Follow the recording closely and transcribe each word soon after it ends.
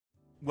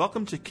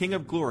Welcome to King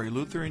of Glory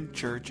Lutheran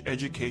Church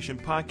Education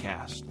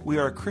Podcast. We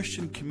are a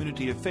Christian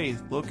community of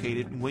faith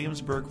located in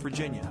Williamsburg,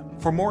 Virginia.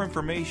 For more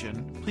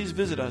information, please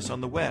visit us on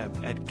the web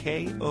at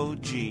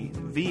kogva.org.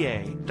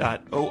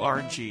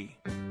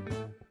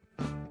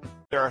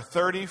 There are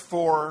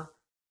 34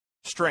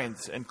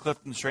 strengths in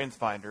Clifton Strength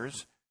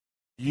Finders.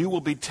 You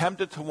will be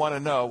tempted to want to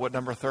know what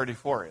number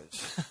 34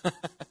 is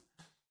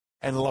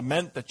and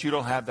lament that you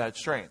don't have that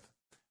strength.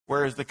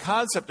 Whereas the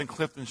concept in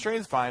Clifton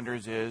Strength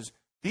Finders is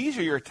these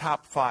are your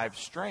top 5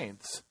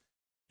 strengths.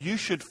 You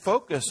should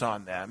focus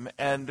on them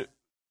and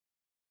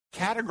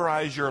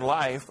categorize your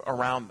life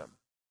around them.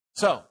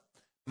 So,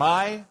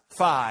 my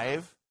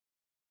 5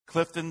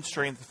 Clifton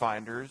Strength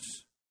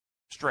Finders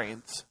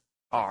strengths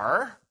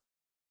are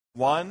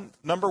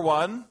number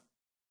 1,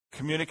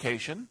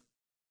 communication.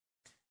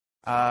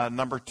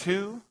 Number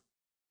 2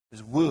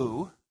 is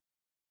woo.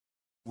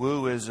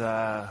 Woo is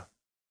I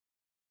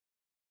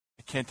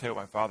can't tell you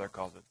what my father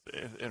calls it.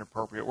 It's an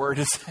inappropriate word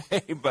to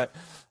say, but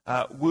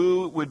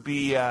woo would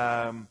be you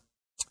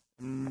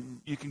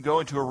can go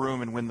into a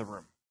room and win the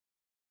room.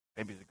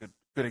 Maybe it's a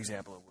good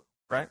example of woo,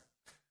 right?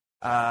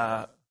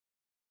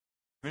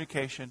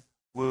 Communication,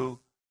 woo.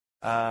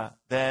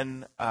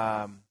 Then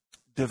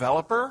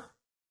developer.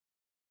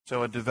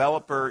 So a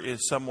developer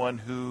is someone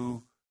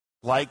who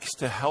likes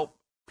to help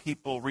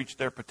people reach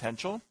their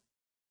potential.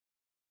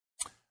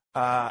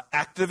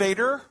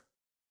 Activator.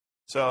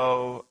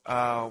 So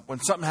when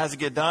something has to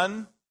get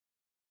done,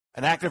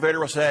 an activator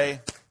will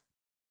say,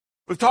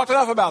 we've talked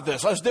enough about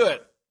this, let's do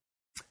it.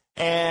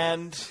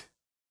 And,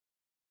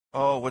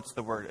 what's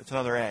the word? It's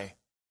another A.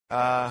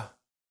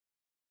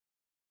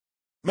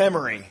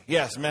 Memory.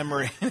 Yes,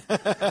 memory.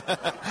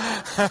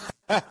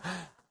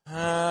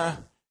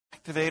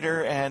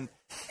 Activator and,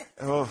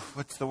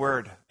 what's the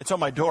word? It's on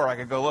my door, I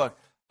can go look.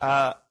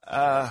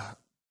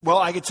 Well,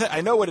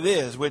 I know what it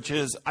is, which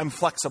is I'm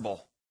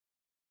flexible.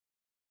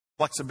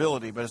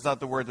 Flexibility, but it's not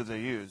the word that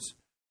they use.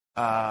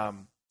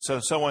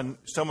 So someone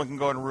can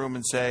go in a room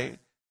and say,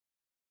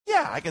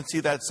 yeah, I can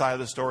see that side of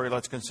the story.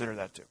 Let's consider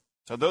that too.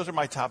 So those are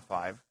my top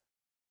 5.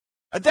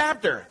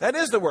 Adapter. That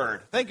is the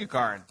word. Thank you,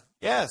 Karin.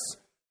 Yes.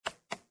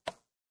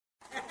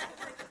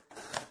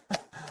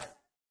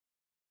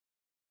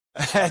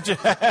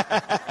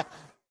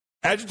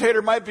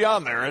 Agitator might be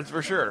on there, that's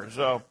for sure.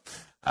 So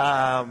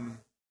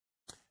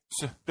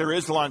there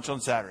is lunch on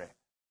Saturday.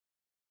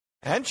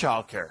 And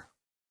childcare.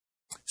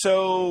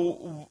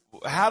 So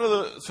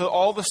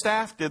all the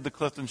staff did the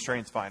Clifton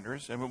Strength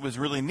Finders, and what was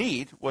really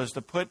neat was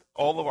to put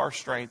all of our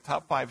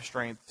top 5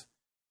 strengths,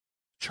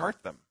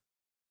 chart them,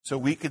 so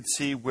we could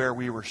see where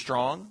we were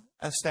strong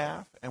as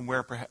staff and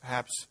where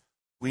perhaps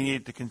we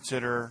needed to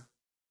consider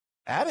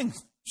adding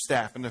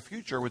staff in the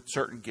future with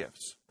certain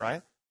gifts,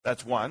 right?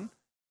 That's one.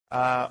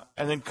 And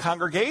then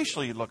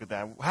congregationally, you look at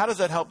that. How does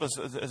that help us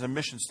as a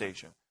mission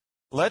station?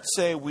 Let's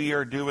say we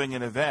are doing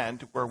an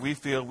event where we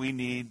feel we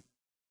need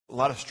a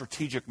lot of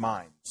strategic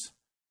minds.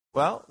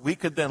 Well, we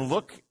could then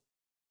look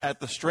at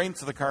the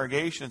strengths of the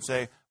congregation and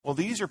say, well,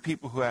 these are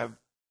people who have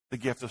the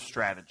gift of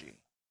strategy,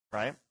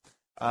 right?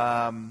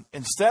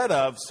 Instead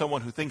of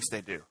someone who thinks they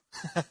do,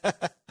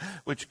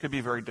 which could be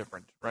very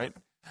different, right?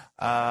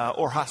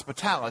 Or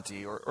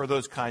hospitality or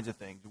those kinds of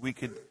things.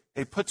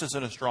 It puts us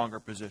in a stronger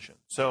position.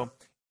 So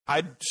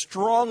I'd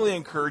strongly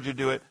encourage you to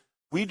do it.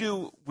 We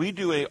do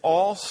a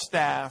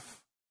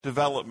all-staff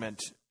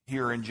development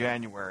here in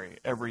January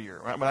every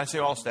year. When I say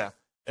all staff,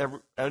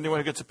 anyone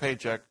who gets a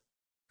paycheck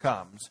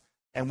comes.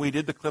 And we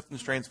did the Clifton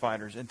Strength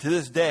Finders. And to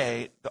this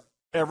day,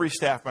 every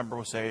staff member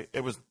will say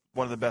it was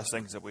one of the best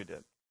things that we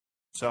did.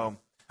 So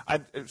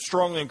I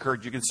strongly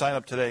encourage you can sign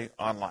up today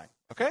online.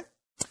 Okay?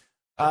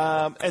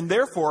 And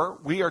therefore,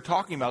 we are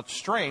talking about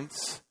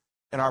strengths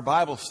in our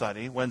Bible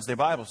study, Wednesday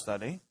Bible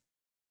study,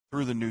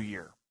 through the new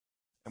year.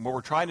 And what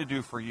we're trying to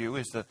do for you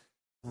is to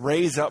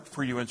raise up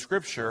for you in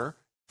Scripture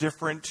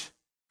different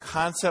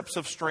concepts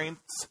of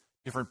strengths,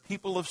 different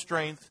people of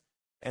strength,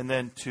 and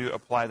then to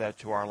apply that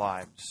to our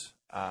lives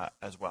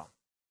as well.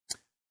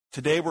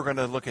 Today we're going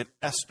to look at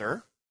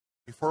Esther.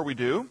 Before we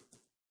do,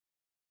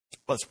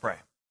 let's pray.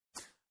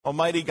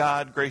 Almighty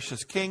God,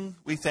 gracious King,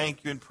 we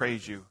thank you and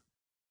praise you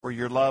for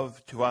your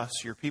love to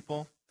us, your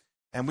people,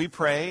 and we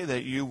pray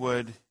that you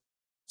would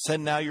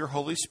send now your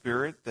Holy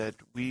Spirit that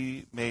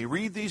we may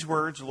read these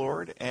words,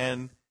 Lord,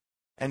 and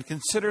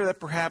consider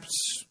that perhaps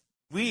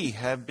we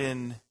have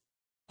been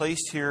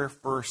placed here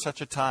for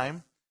such a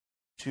time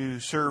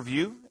to serve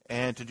you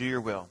and to do your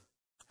will.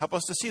 Help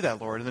us to see that,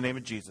 Lord, in the name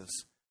of Jesus.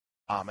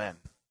 Amen.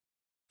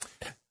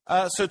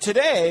 So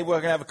today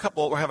we'll have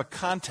a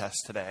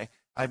contest today.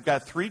 I've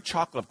got 3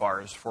 chocolate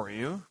bars for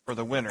you for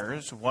the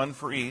winners, 1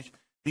 for each.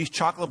 These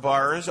chocolate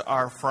bars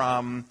are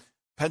from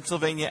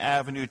Pennsylvania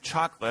Avenue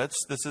Chocolates.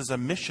 This is a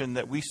mission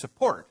that we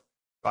support,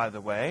 by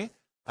the way.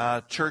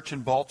 Church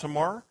in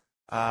Baltimore.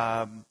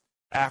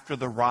 After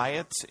the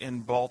riots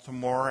in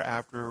Baltimore,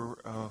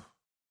 what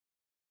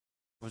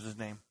was his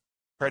name?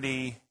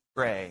 Freddie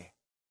Gray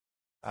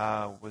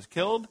was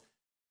killed.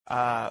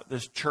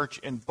 This church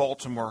in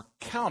Baltimore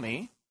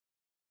County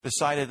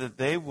decided that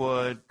they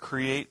would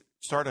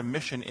start a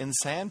mission in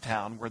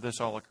Sandtown where this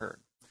all occurred.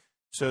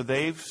 So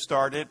they've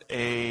started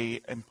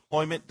a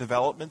employment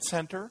development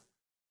center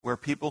where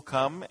people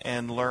come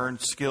and learn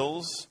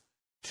skills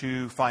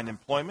to find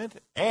employment,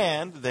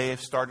 and they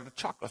have started a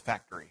chocolate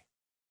factory.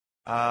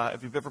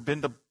 If you've ever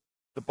been to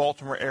the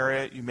Baltimore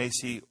area, you may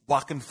see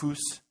Wackenfuss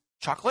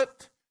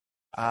chocolate.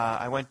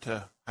 I went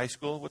to high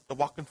school with the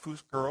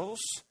Wackenfuss girls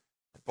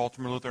at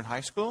Baltimore Lutheran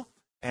High School,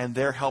 and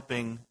they're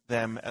helping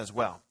them as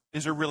well.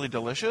 These are really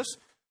delicious.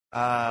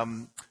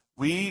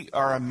 We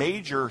are a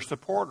major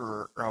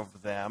supporter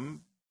of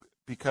them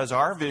because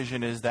our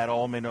vision is that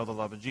all may know the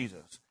love of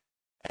Jesus.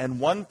 And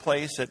one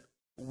place that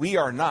we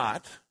are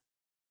not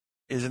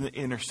is in the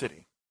inner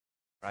city,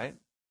 right?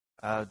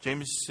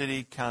 James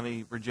City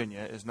County,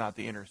 Virginia is not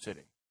the inner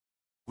city.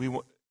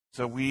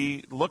 So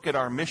we look at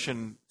our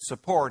mission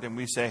support and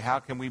we say, how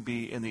can we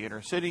be in the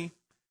inner city?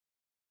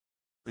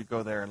 We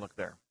go there and look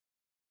there.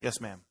 Yes,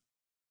 ma'am.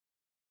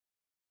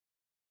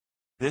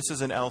 This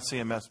is an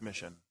LCMS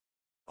mission.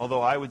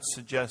 Although I would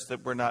suggest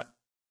that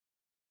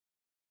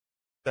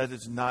that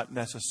is not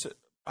necessary.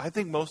 I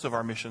think most of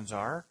our missions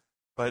are,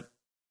 but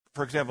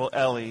for example,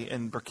 Eli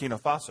in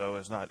Burkina Faso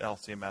is not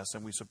LCMS,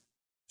 and we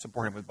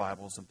support him with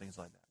Bibles and things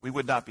like that. We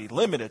would not be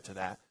limited to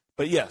that,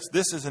 but yes,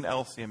 this is an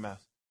LCMS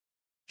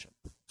mission.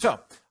 So,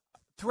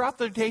 throughout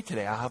the day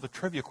today, I'll have a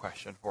trivia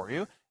question for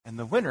you, and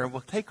the winner will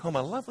take home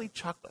a lovely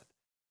chocolate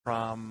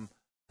from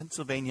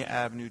Pennsylvania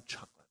Avenue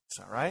Chocolates,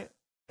 all right?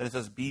 And it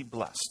says, be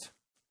blessed.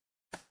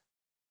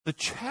 The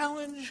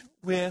challenge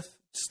with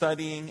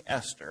studying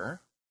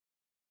Esther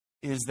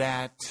is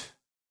that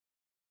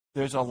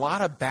there's a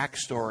lot of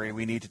backstory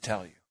we need to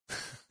tell you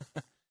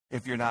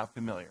if you're not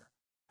familiar.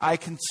 I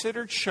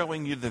considered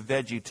showing you the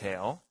Veggie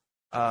Tale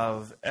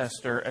of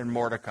Esther and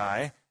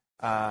Mordecai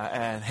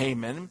and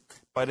Haman,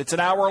 but it's an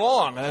hour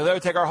long, and that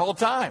would take our whole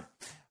time.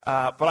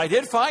 But I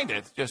did find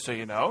it, just so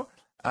you know.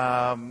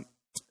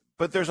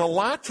 But there's a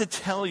lot to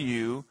tell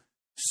you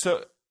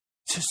so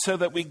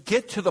that we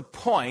get to the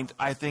point,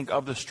 I think,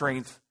 of the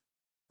strength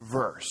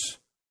verse.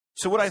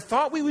 So what I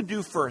thought we would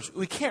do first,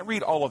 we can't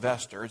read all of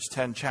Esther. It's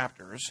 10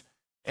 chapters,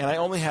 and I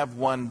only have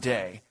one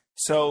day.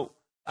 So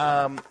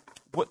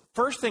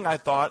first thing I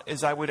thought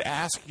is I would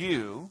ask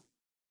you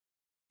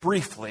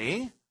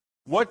briefly,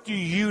 what do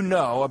you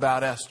know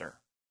about Esther?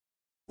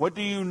 What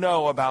do you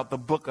know about the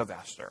book of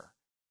Esther?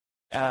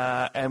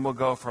 And we'll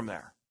go from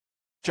there.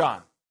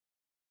 John.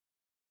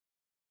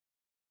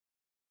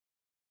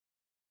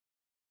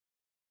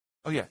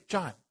 Oh, yeah,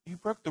 John, you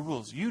broke the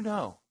rules. You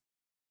know.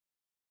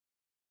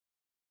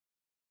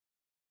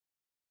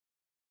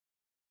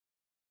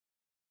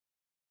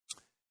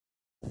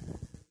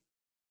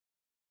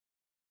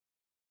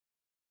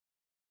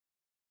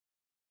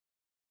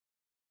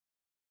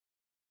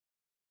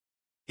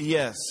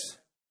 Yes.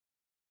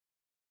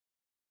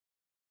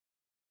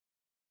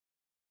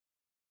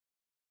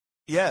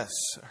 Yes,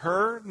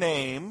 her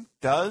name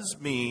does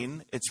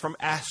mean, it's from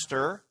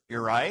Aster,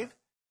 you're right,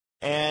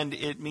 and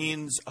it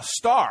means a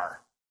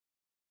star,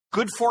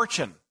 good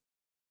fortune,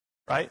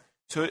 right?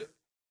 So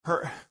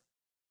her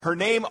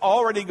name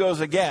already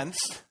goes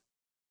against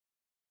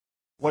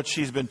what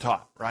she's been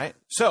taught, right?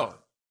 So,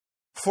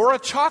 for a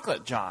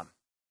chocolate, John,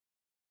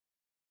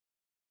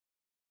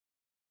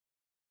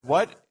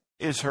 what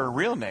is her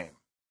real name?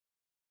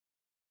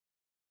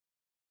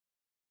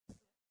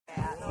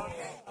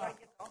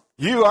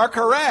 You are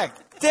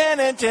correct.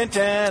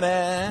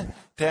 Right.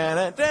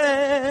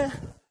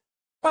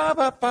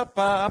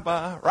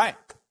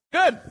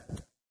 Good.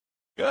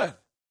 Good.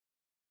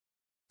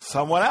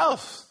 Someone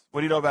else.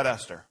 What do you know about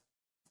Esther?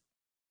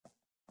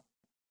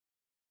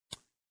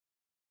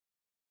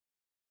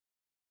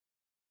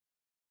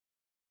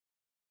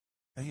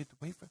 You have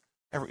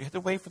to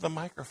wait for the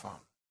microphone.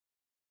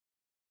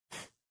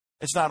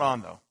 It's not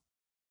on, though.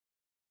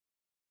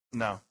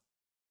 No.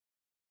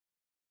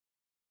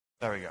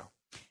 There we go.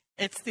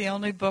 It's the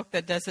only book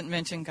that doesn't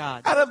mention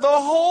God. Out of the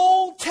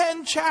whole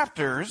 10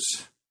 chapters,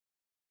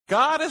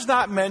 God is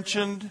not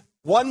mentioned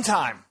one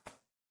time.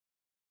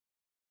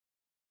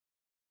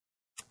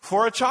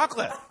 For a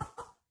chocolate.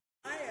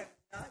 I am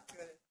not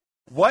good.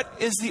 What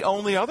is the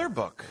only other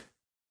book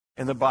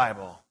in the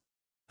Bible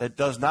that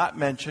does not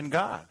mention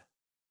God?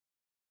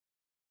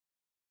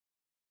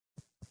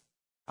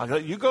 I'll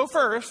let you go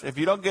first. If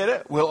you don't get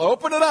it, we'll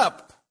open it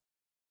up.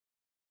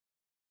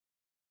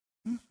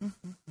 Let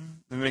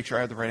me make sure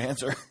I have the right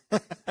answer.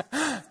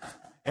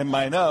 In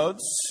my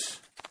notes.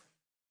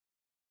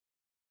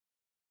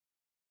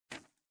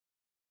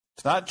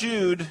 It's not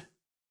Jude.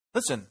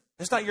 Listen,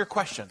 it's not your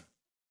question.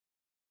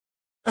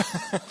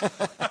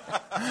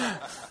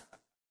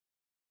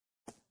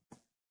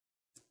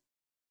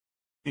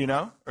 You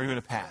know? Or are you going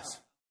to pass?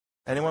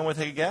 Anyone want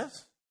to take a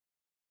guess?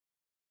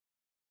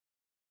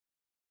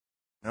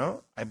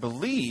 No? I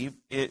believe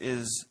it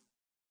is...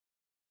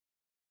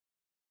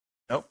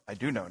 Nope, I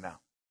do know now.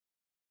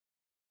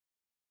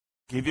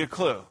 Give you a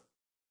clue.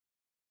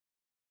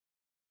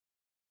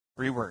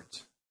 3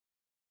 words.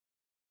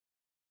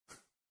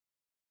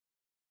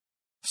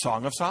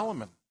 Song of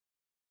Solomon.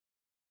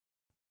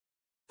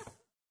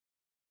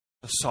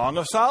 The Song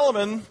of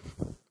Solomon,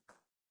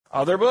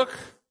 other book,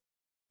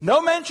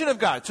 no mention of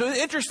God. So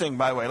interesting,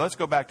 by the way, let's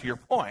go back to your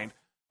point,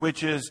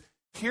 which is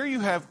here you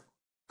have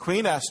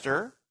Queen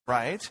Esther,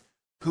 right,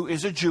 who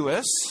is a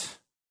Jewess,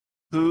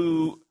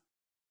 who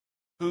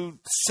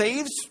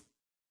saves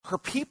her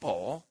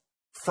people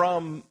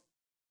from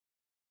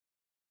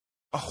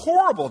a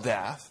horrible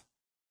death,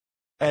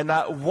 and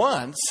not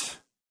once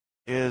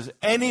is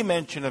any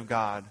mention of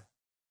God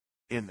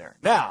in there.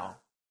 Now,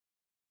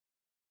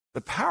 the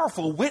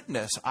powerful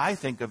witness, I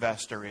think, of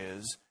Esther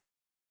is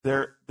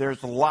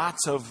there's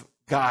lots of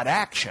God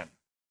action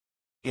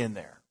in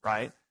there,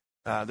 right?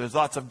 There's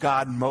lots of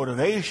God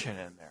motivation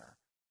in there.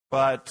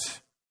 But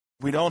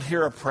we don't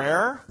hear a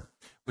prayer.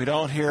 We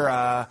don't hear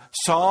a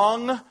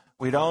song.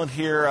 We don't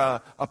hear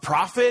a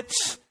prophet.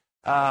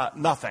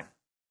 Nothing.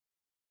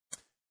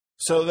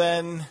 So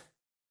then,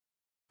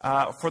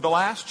 for the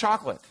last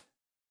chocolate,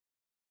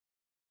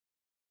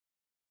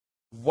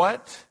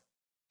 what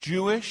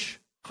Jewish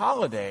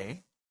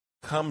holiday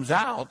comes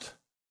out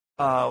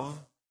of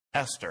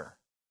Esther?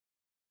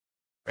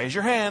 Raise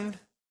your hand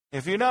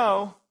if you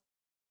know.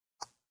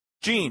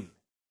 Gene.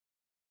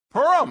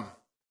 Purim.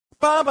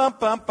 Ba ba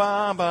ba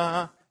ba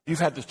ba. You've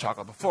had this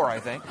chocolate before, I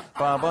think.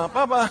 Ba ba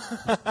ba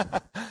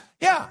ba.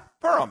 Yeah,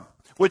 Purim,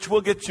 which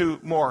we'll get to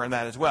more in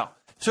that as well.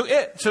 So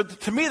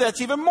to me, that's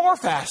even more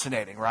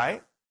fascinating,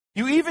 right?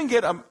 You even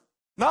get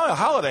not a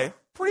holiday,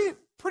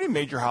 pretty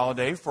major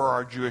holiday for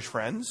our Jewish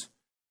friends.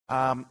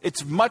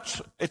 It's much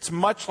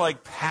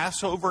like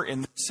Passover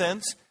in the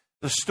sense.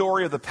 The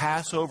story of the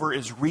Passover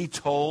is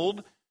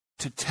retold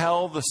to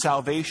tell the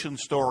salvation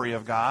story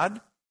of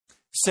God.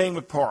 Same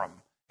with Purim.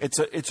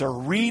 It's a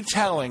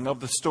retelling of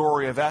the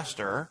story of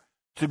Esther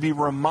to be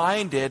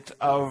reminded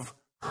of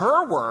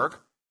her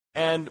work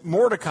and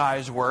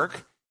Mordecai's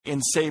work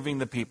in saving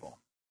the people.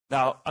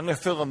 Now, I'm going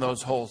to fill in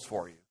those holes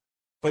for you.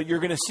 But you're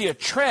going to see a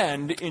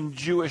trend in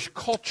Jewish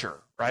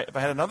culture, right? If I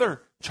had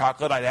another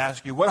chocolate, I'd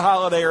ask you, what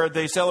holiday are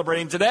they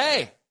celebrating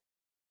today?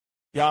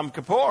 Yom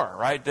Kippur,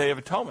 right? Day of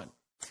Atonement.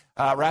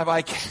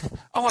 Rabbi,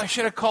 I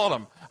should have called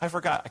him. I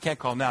forgot. I can't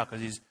call him now because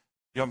he's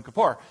Yom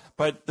Kippur.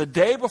 But the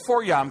day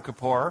before Yom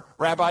Kippur,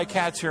 Rabbi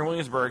Katz here in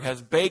Williamsburg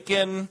has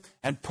bacon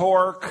and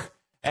pork,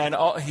 and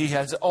he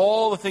has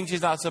all the things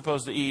he's not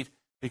supposed to eat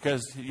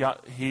because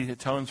he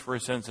atones for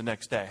his sins the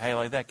next day. How you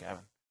like that,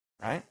 Kevin?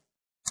 Right?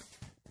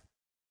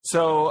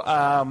 So,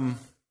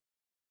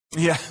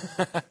 yeah,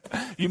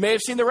 you may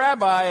have seen the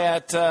rabbi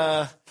at,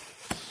 not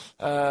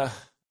at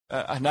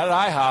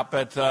IHOP,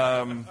 at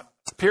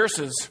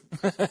Pierce's,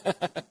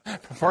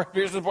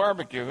 Pierce's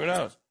Barbecue, who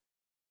knows?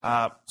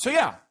 So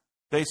yeah,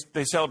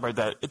 they celebrate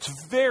that. It's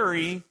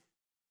very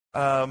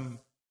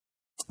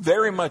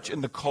much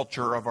in the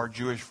culture of our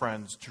Jewish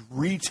friends to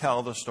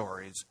retell the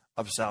stories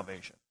of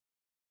salvation,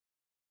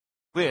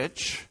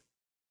 which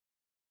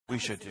we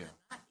should do.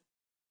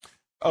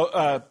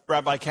 Oh,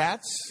 Rabbi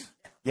Katz?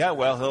 Yeah,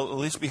 well, he'll at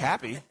least be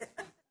happy.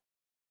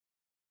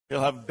 He'll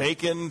have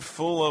bacon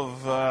full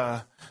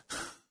of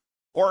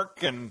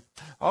pork and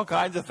all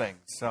kinds of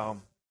things.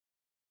 So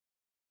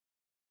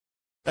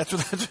that's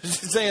what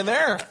she's saying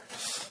there.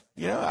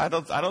 You know, I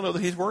don't know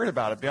that he's worried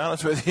about it, to be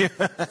honest with you.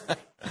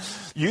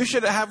 You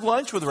should have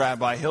lunch with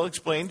Rabbi. He'll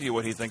explain to you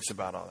what he thinks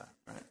about all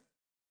that. Right?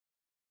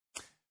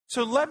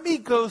 So let me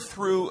go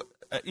through.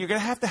 You're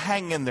going to have to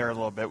hang in there a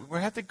little bit. We're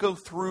going to have to go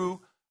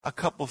through a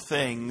couple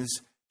things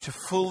to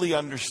fully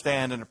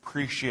understand and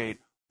appreciate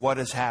what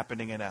is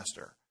happening in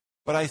Esther.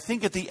 But I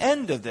think at the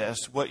end of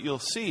this, what you'll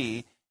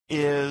see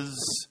is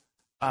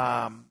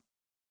a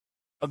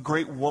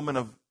great woman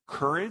of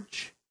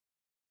courage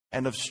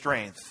and of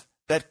strength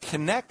that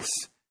connects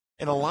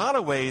in a lot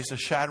of ways to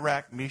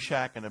Shadrach,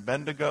 Meshach, and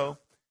Abednego,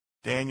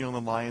 Daniel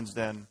in the lion's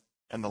den,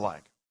 and the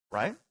like,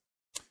 right?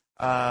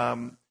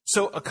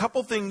 So a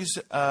couple things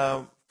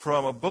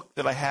from a book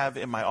that I have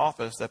in my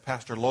office that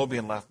Pastor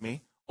Lobian left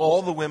me,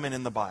 All the Women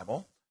in the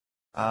Bible.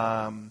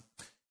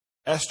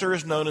 Esther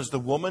is known as the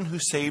woman who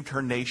saved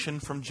her nation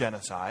from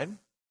genocide.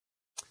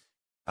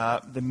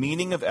 The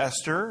meaning of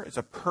Esther is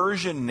a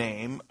Persian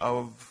name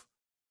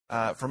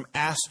from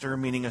Aster,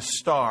 meaning a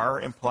star,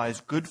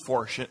 implies good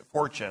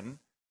fortune.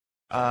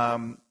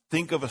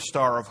 Think of a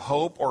star of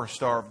hope or a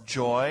star of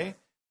joy.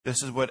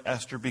 This is what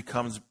Esther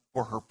becomes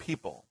for her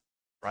people,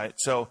 right?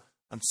 So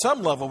on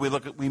some level,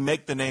 we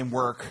make the name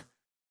work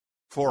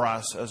for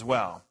us as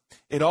well.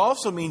 It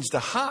also means to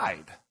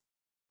hide,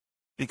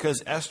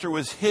 because Esther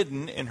was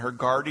hidden in her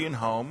guardian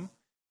home,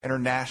 and her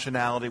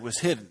nationality was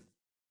hidden.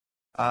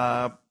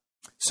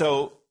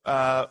 So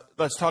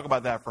let's talk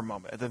about that for a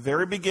moment. At the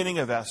very beginning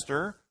of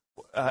Esther,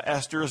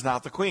 Esther is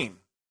not the queen.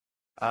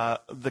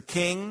 The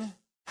king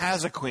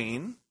has a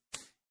queen,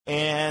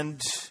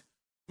 and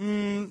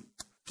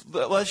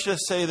let's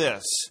just say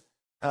this.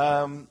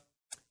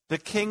 The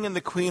king and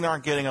the queen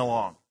aren't getting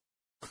along.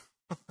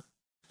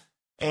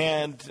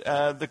 And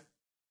the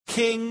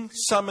king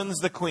summons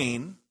the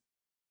queen,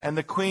 and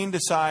the queen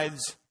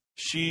decides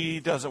she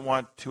doesn't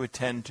want to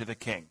attend to the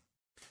king.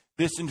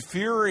 This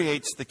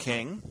infuriates the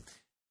king,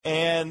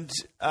 and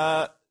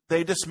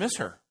they dismiss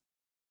her.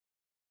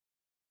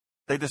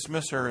 they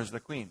dismiss her as the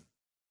queen.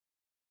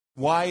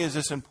 Why is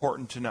this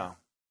important to know?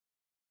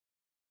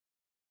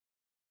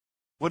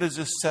 What is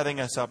this setting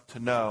us up to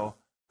know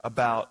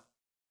about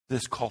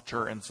this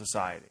culture and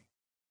society?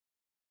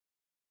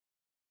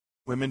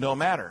 Women don't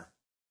matter.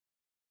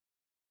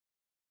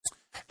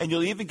 And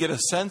you'll even get a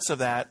sense of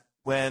that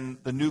when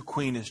the new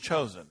queen is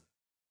chosen.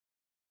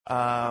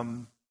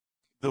 The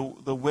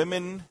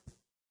women,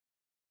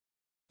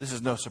 this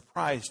is no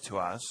surprise to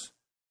us,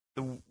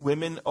 the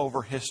women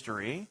over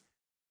history,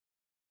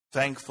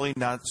 thankfully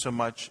not so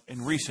much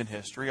in recent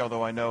history,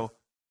 although I know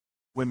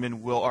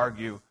women will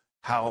argue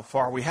how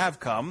far we have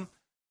come,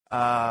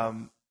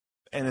 and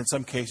in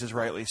some cases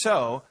rightly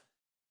so.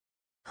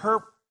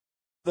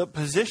 The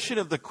position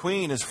of the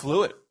queen is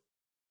fluid.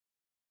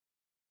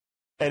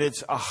 And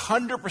it's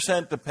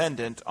 100%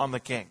 dependent on the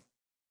king.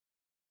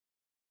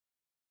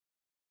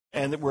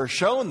 And we're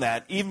shown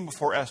that even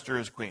before Esther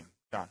is queen.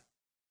 John.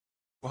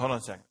 Well, hold on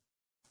a second.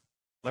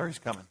 Larry's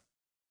coming.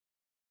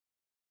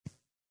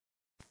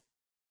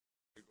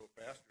 It'd go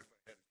faster if I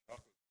had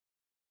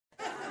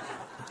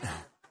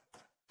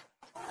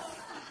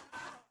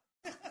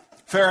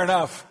chocolate. Fair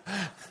enough.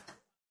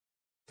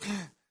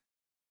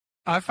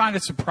 I find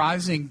it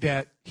surprising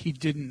that he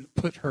didn't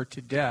put her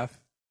to death.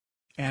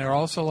 And I'd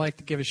also like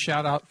to give a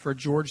shout out for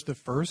George I,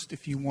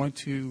 if you want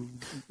to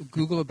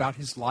Google about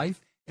his life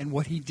and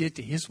what he did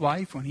to his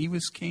wife when he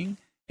was king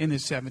in the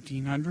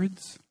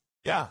 1700s.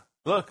 Yeah,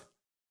 look,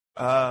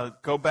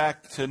 go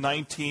back to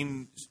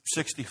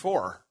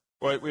 1964.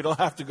 We don't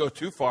have to go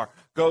too far.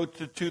 Go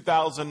to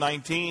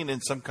 2019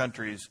 in some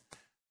countries,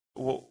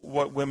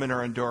 what women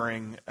are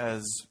enduring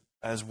as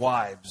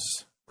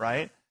wives,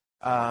 right?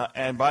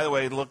 And by the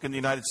way, look in the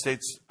United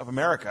States of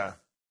America.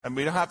 And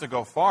we don't have to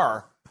go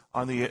far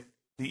on the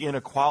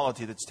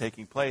inequality that's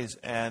taking place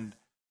and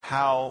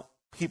how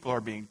people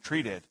are being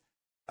treated.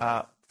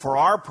 For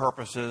our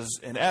purposes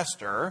in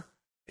Esther,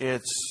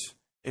 it's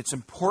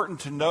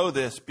important to know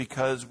this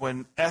because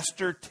when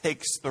Esther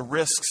takes the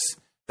risks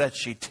that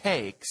she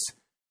takes,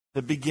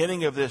 the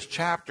beginning of this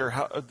chapter,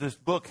 this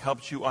book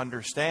helps you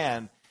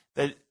understand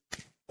that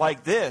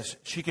like this,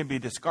 she can be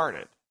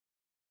discarded.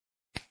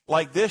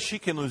 Like this, she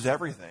can lose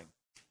everything,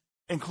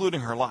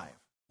 including her life.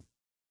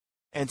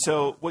 And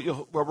so what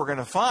we're going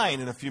to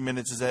find in a few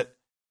minutes is that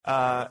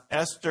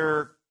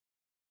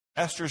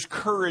Esther's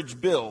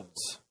courage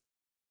builds.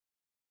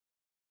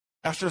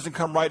 Esther doesn't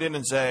come right in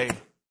and say,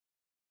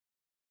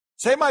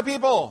 "Save my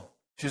people."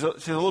 She's a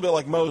little bit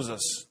like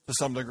Moses to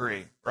some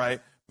degree,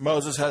 right?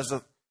 Moses has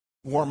to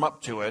warm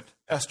up to it.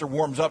 Esther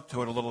warms up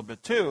to it a little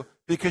bit too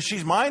because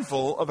she's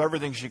mindful of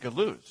everything she could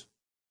lose.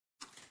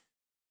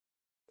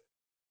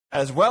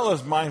 As well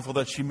as mindful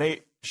that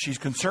she's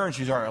concerned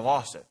she's already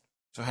lost it.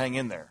 So hang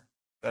in there.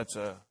 That's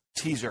a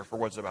teaser for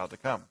what's about to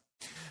come.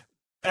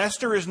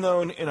 Esther is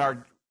known in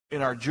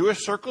our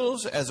Jewish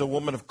circles as a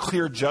woman of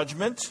clear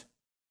judgment,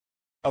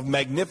 of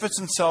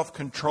magnificent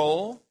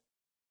self-control,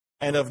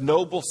 and of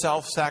noble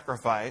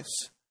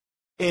self-sacrifice,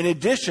 in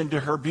addition to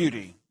her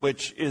beauty,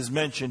 which is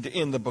mentioned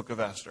in the book of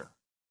Esther.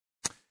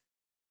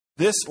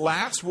 This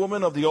last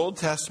woman of the Old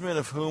Testament,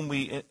 of whom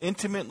we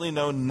intimately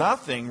know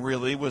nothing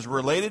really, was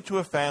related to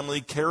a family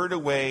carried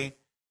away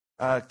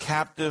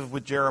captive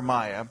with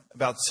Jeremiah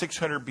about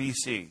 600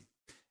 BC.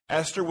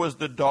 Esther was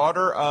the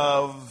daughter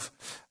of,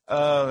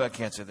 I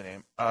can't say the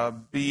name,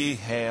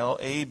 Abihail,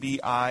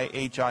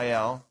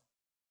 Abihil,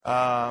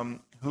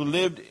 who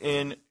lived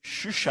in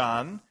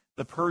Shushan,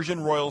 the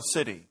Persian royal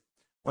city.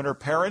 When her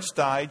parents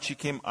died, she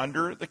came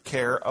under the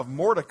care of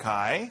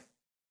Mordecai,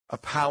 a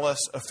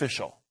palace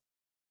official.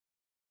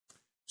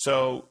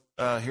 So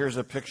here's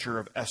a picture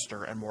of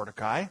Esther and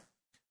Mordecai.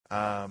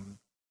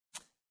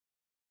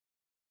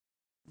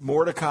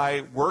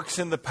 Mordecai works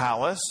in the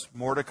palace.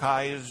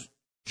 Mordecai is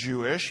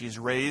Jewish. He's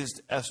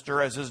raised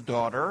Esther as his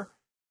daughter,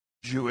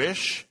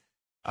 Jewish.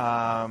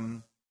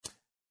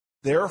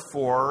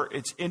 Therefore,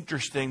 it's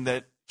interesting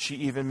that she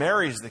even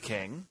marries the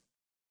king.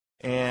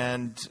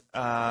 And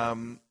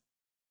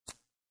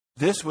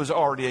this was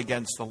already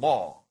against the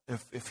law.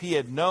 If he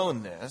had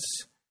known this,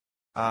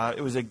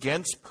 it was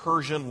against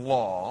Persian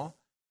law,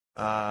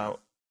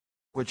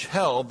 which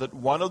held that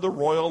one of the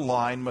royal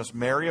line must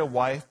marry a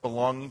wife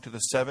belonging to the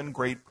 7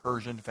 great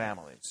Persian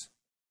families.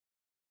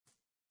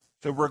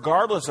 So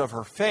regardless of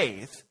her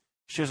faith,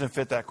 she doesn't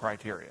fit that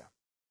criteria.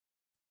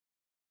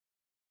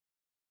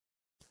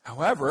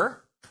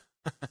 However,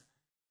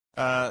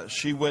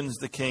 she wins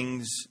the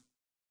king's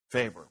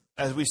favor.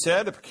 As we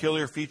said, a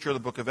peculiar feature of the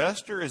book of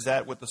Esther is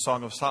that with the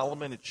Song of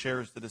Solomon, it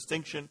shares the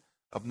distinction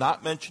of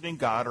not mentioning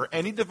God or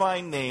any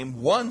divine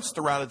name once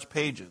throughout its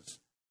pages.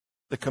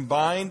 The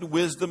combined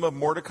wisdom of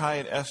Mordecai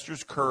and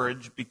Esther's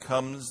courage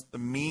becomes the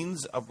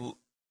means of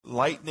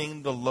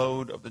lightening the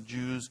load of the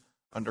Jews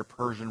under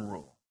Persian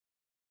rule.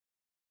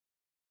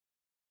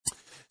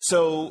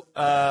 So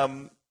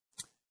the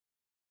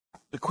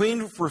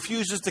queen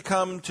refuses to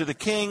come to the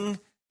king.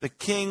 The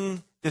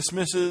king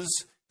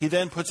dismisses. He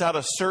then puts out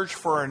a search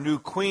for a new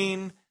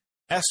queen.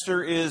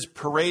 Esther is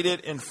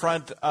paraded in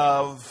front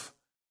of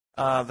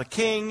the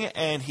king,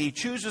 and he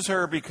chooses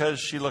her because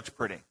she looks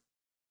pretty,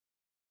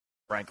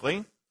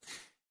 frankly.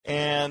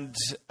 And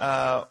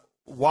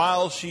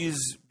while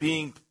she's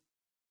being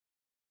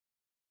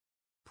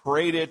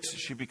paraded,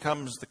 she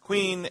becomes the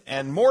queen,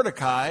 and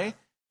Mordecai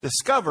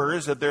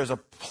discovers that there's a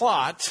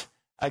plot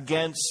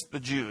against the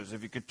Jews.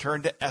 If you could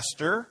turn to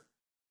Esther,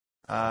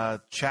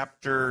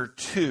 chapter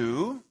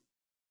 2.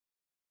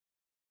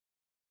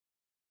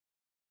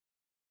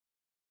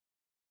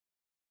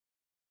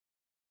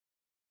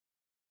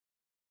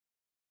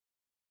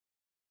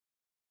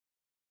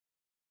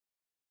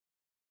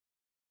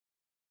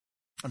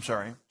 I'm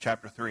sorry,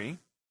 chapter 3.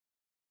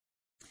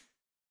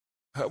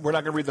 We're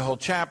not going to read the whole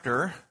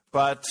chapter,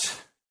 but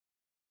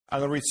I'm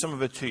going to read some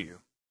of it to you.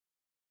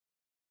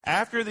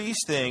 After these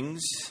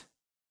things,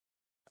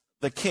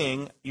 the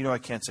king, I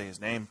can't say his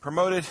name,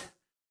 promoted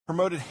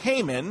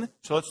Haman.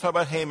 So let's talk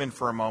about Haman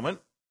for a moment.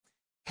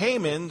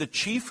 Haman, the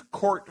chief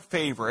court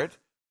favorite,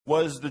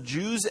 was the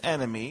Jews'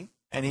 enemy,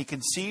 and he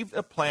conceived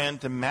a plan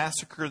to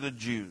massacre the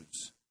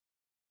Jews.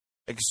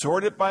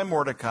 Exhorted by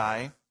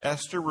Mordecai,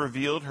 Esther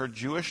revealed her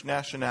Jewish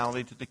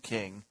nationality to the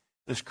king.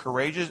 This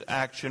courageous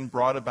action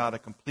brought about a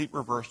complete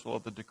reversal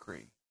of the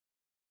decree.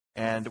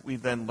 And we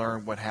then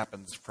learn what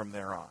happens from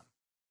there on.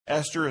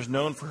 Esther is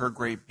known for her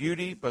great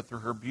beauty, but through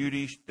her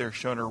beauty, there's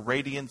shown a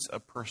radiance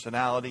of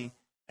personality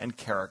and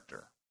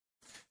character.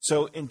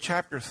 So in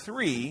chapter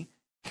 3,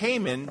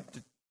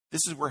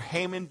 this is where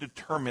Haman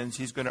determines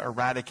he's going to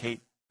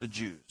eradicate the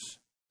Jews.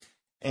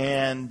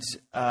 And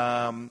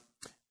the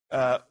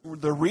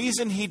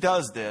reason he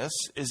does this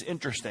is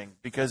interesting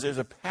because there's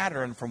a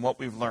pattern from what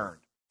we've learned.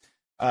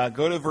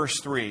 Go to verse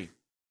 3.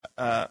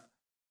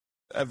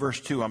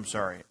 Verse 2, I'm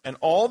sorry. And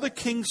all the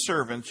king's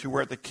servants who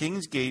were at the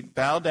king's gate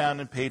bowed down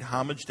and paid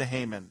homage to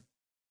Haman,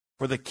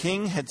 for the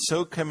king had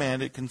so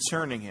commanded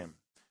concerning him.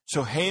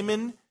 So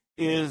Haman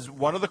is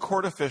one of the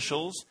court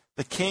officials.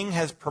 The king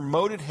has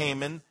promoted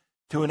Haman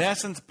to, in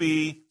essence,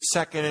 be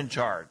second in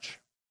charge.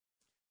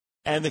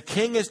 And the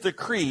king has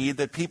decreed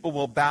that people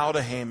will bow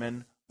to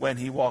Haman when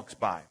he walks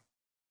by.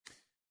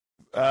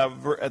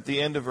 At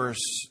the end of verse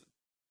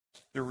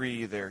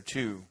 3 there,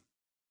 2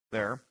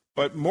 there.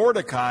 But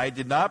Mordecai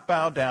did not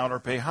bow down or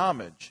pay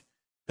homage.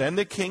 Then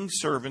the king's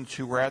servants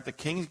who were at the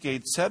king's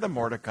gate said to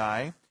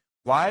Mordecai,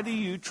 "Why do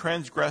you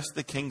transgress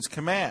the king's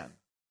command?"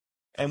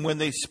 And when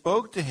they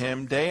spoke to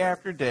him day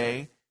after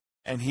day,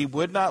 and he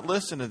would not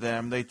listen to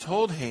them, they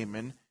told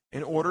Haman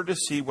in order to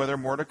see whether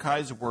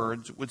Mordecai's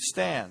words would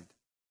stand.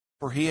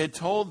 For he had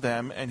told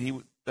them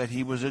that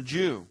he was a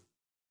Jew.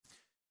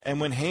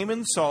 And when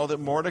Haman saw that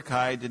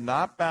Mordecai did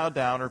not bow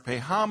down or pay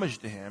homage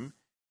to him,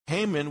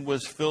 Haman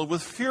was filled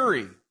with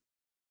fury.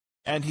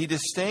 And he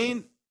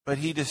disdained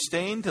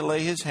to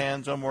lay his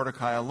hands on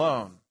Mordecai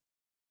alone.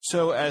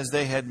 So as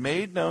they had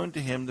made known to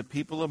him the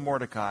people of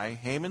Mordecai,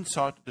 Haman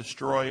sought to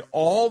destroy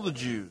all the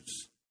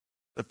Jews,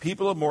 the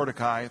people of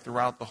Mordecai,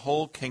 throughout the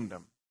whole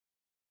kingdom.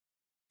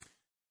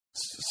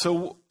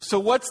 So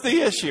what's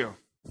the issue?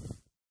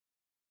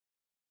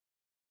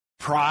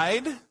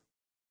 Pride?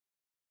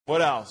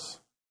 What else?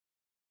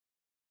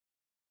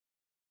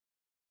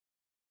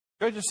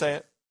 Go ahead, just say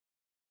it.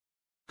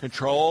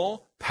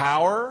 Control,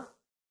 power,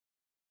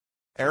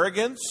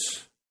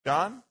 arrogance.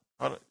 John?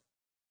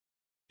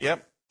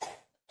 Yep.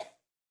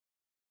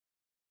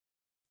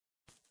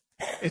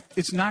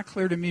 It's not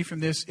clear to me from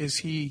this, is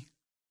he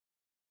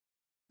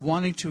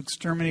wanting to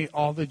exterminate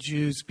all the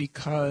Jews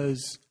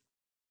because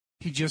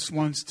he just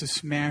wants to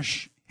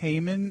smash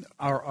Haman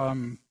or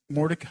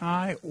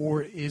Mordecai,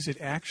 or is it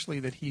actually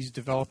that he's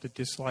developed a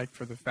dislike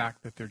for the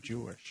fact that they're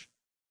Jewish?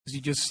 Is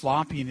he just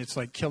sloppy and it's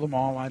like, kill them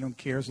all, I don't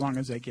care as long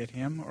as I get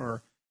him?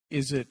 Or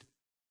is it,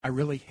 I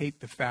really hate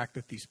the fact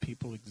that these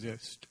people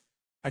exist?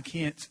 I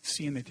can't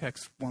see in the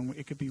text one.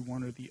 It could be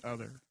one or the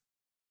other.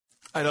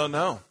 I don't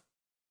know.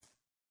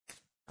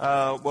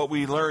 What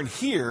we learn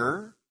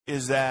here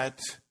is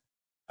that,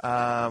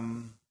 a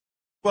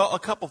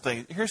couple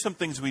things. Here's some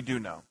things we do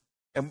know.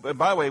 And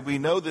by the way, we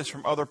know this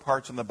from other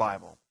parts in the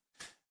Bible,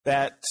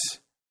 that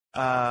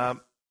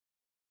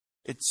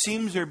it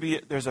seems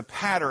there's a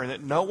pattern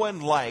that no one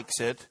likes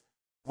it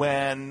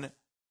when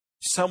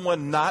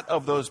someone not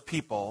of those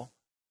people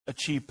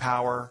achieve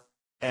power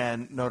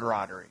and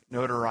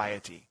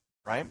notoriety,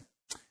 right?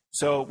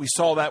 So we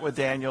saw that with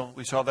Daniel.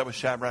 We saw that with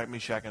Shadrach,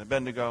 Meshach, and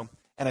Abednego.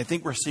 And I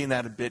think we're seeing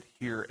that a bit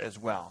here as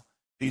well.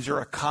 These are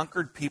a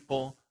conquered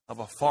people of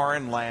a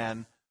foreign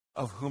land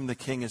of whom the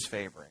king is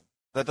favoring.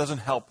 That doesn't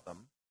help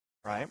them,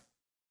 right?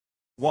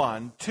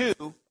 1.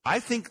 2, I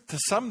think to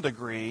some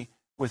degree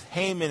with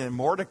Haman and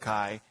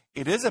Mordecai,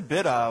 it is a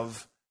bit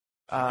of,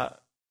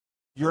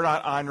 you're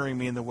not honoring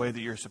me in the way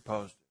that you're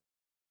supposed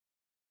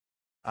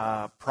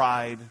to.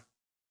 Pride,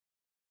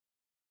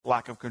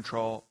 lack of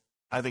control.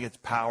 I think it's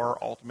power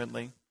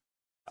ultimately.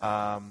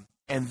 And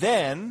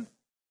then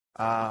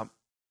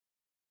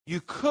you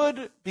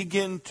could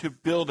begin to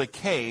build a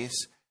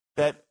case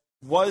that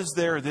was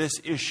there this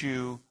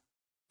issue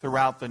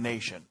throughout the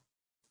nation.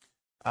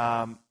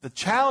 The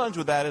challenge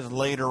with that is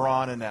later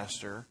on in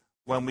Esther,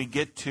 when we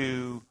get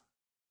to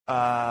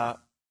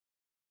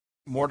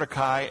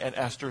Mordecai and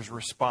Esther's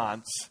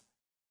response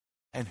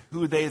and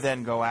who they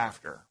then go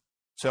after.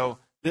 So,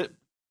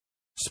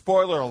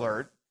 spoiler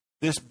alert,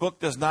 this book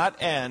does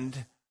not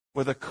end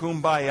with a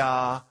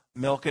kumbaya,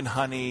 milk and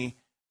honey,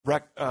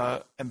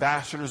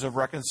 ambassadors of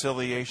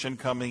reconciliation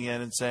coming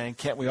in and saying,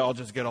 can't we all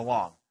just get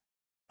along?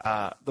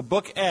 The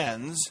book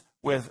ends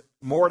with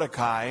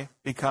Mordecai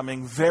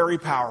becoming very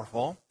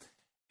powerful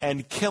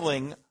and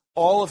killing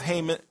all of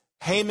Haman.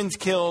 Haman's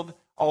killed,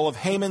 all of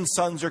Haman's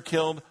sons are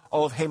killed,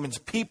 all of Haman's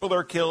people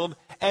are killed,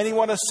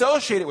 anyone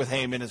associated with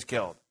Haman is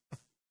killed.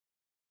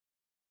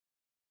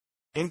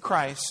 In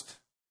Christ,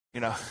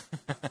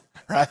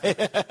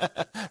 right?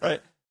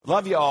 Right.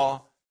 Love you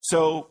all.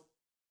 So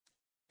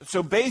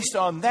based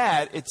on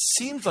that, it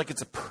seems like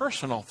it's a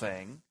personal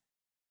thing.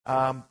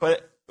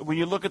 But when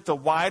you look at the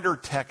wider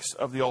text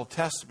of the Old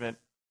Testament,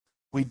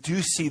 we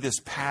do see this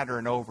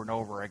pattern over and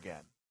over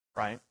again,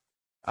 right?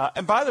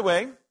 And by the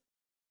way,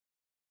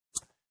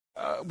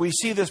 we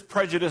see this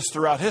prejudice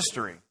throughout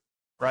history,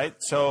 right?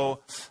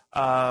 So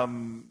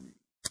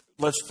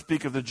let's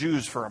speak of the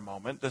Jews for a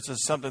moment. This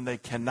is something they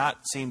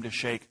cannot seem to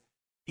shake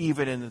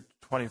even in the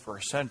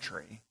 21st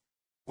century,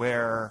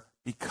 where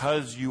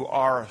because you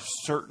are a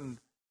certain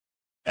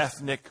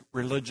ethnic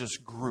religious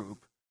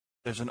group,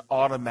 there's an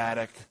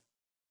automatic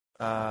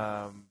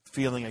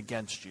feeling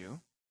against you,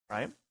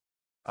 right?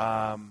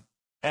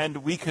 And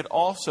we could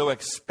also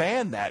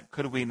expand that,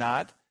 could we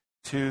not,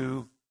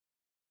 to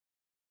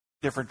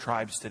different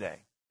tribes today.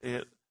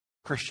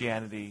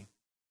 Christianity,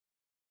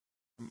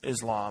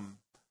 Islam,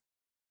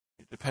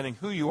 depending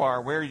who you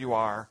are, where you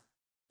are,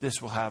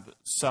 this will have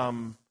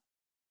some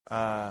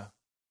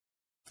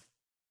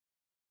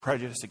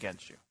prejudice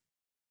against you.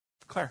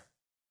 Claire?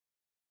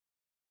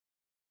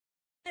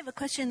 I have a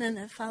question then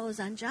that follows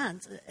on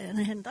John's, and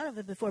I hadn't thought of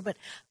it before, but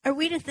are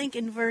we to think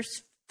in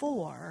verse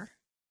 4,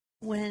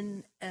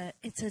 when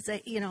it says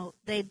that,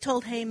 they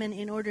told Haman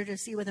in order to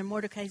see whether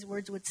Mordecai's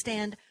words would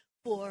stand,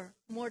 for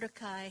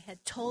Mordecai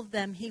had told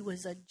them he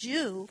was a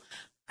Jew,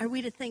 are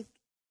we to think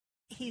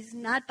he's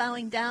not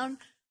bowing down,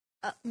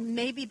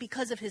 maybe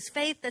because of his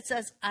faith that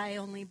says, I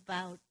only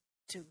bow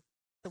to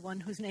the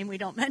one whose name we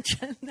don't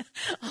mention?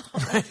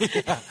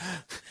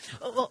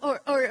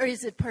 or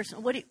is it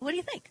personal? What do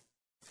you think?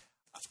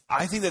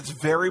 I think that's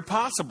very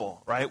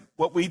possible, right?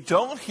 What we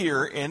don't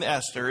hear in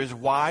Esther is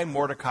why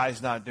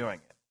Mordecai's not doing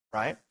it,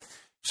 right?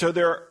 So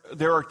there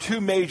are two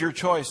major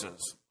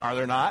choices, are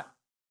there not?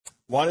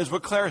 One is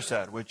what Claire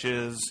said, which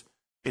is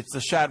it's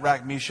the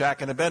Shadrach,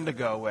 Meshach, and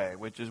Abednego way,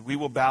 which is we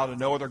will bow to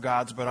no other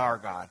gods but our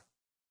God.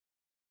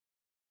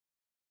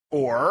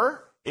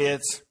 Or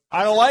it's,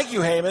 I don't like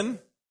you, Haman.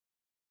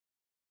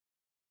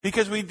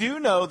 Because we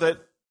do know that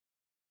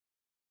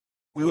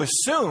we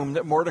assume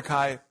that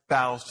Mordecai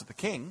bows to the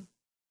king,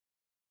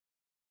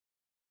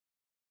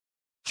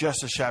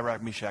 just as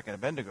Shadrach, Meshach, and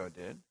Abednego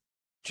did,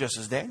 just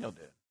as Daniel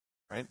did,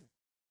 right?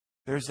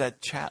 There's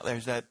that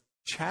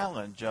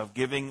challenge of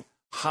giving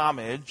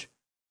homage,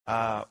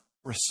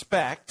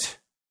 respect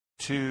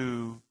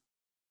to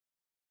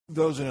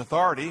those in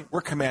authority.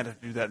 We're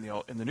commanded to do that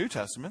in the New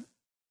Testament,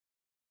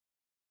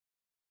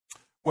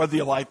 whether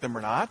you like them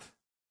or not,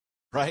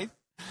 right?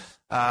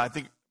 I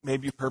think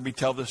maybe you've heard me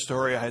tell this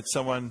story. I had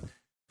someone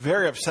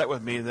very upset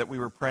with me that we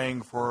were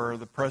praying for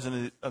the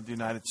President of the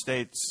United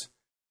States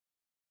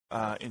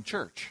in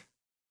church.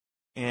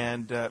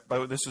 And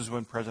but this is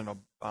when President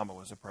Obama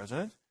was the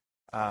president.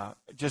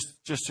 Just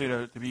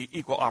to be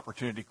equal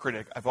opportunity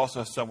critic, I've also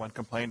had someone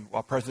complain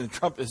while President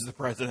Trump is the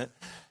president.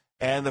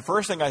 And the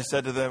first thing I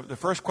said to them, the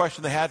first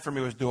question they had for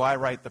me was, do I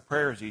write the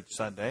prayers each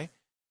Sunday?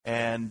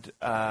 And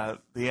the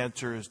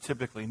answer is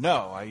typically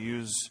no. I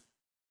use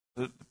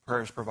the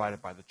prayers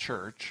provided by the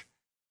church.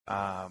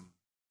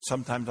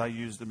 Sometimes I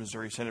use the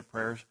Missouri Synod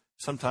prayers.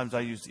 Sometimes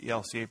I use the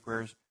ELCA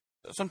prayers.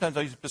 Sometimes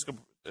I use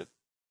Episcopal.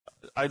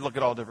 I look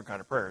at all different kind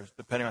of prayers,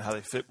 depending on how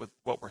they fit with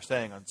what we're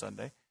saying on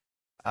Sunday.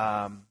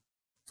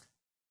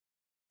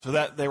 So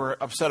that they were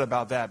upset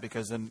about that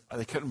because then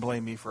they couldn't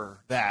blame me for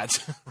that,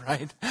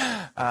 right?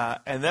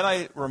 And then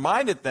I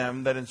reminded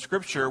them that in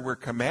Scripture we're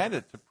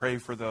commanded to pray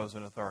for those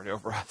in authority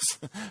over us.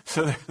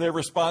 So their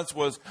response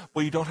was,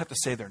 "Well, you don't have to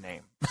say their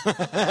name,"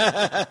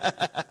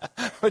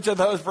 which I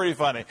thought was pretty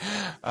funny.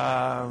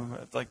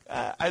 It's like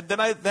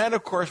then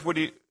of course,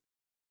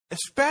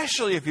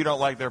 especially if you don't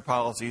like their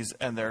policies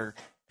and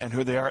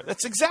who they are,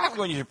 that's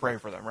exactly when you should pray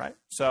for them, right?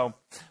 So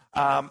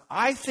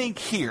I think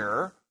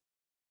here,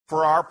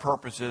 for our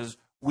purposes,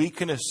 we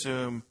can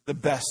assume the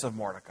best of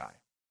Mordecai.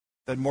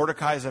 That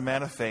Mordecai is a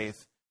man of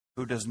faith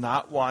who does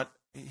not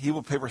he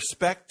will pay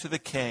respect to the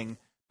king,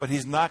 but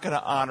he's not going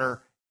to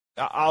honor,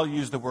 I'll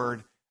use the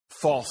word,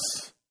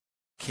 false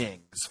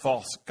kings,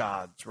 false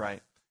gods,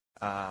 right?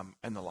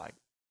 And the like.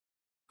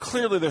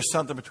 Clearly there's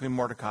something between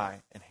Mordecai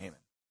and Haman.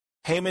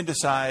 Haman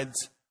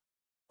decides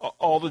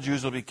all the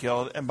Jews will be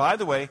killed, and by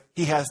the way,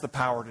 he has the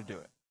power to do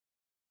it.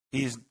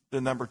 He's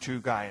the number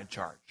 2 guy in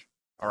charge,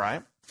 all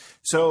right?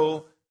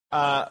 So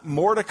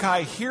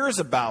Mordecai hears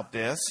about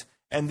this,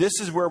 and this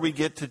is where we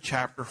get to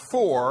chapter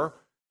 4,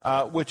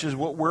 which is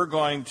what we're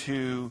going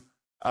to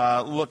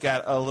look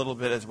at a little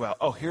bit as well.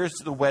 Oh, here's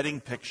the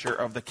wedding picture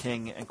of the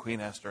king and Queen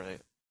Esther.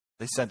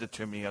 They sent it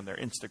to me on their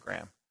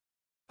Instagram.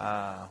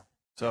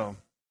 So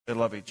they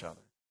love each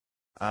other.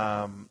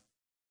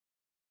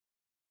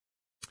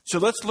 So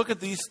let's look at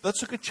these.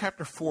 Let's look at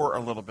chapter 4 a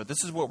little bit.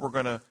 This is what we're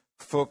going to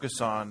focus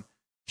on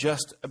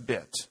just a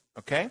bit,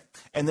 okay?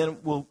 And then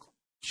we'll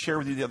share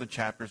with you the other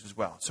chapters as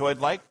well. So I'd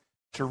like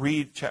to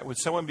read. Would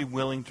someone be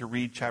willing to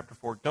read chapter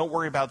 4? Don't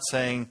worry about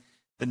saying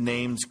the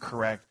names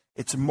correct.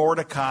 It's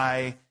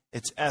Mordecai,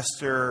 it's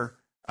Esther,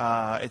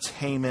 it's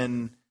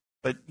Haman,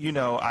 but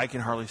I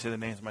can hardly say the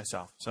names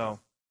myself. So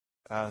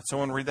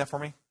someone read that for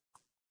me?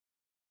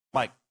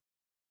 Mike.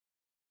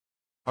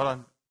 Hold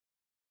on.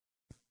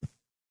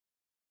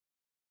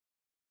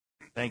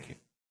 Thank you.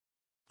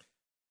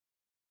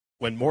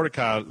 When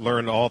Mordecai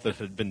learned all that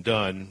had been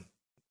done,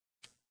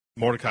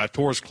 Mordecai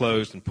tore his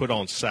clothes and put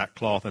on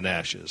sackcloth and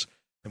ashes,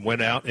 and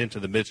went out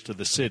into the midst of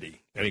the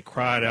city. And he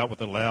cried out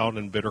with a loud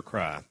and bitter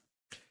cry.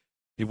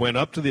 He went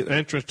up to the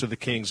entrance to the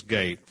king's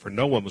gate, for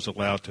no one was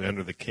allowed to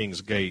enter the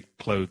king's gate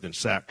clothed in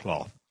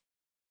sackcloth.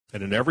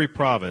 And in every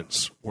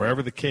province,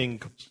 wherever the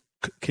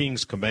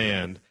king's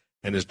command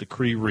and his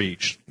decree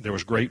reached, there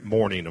was great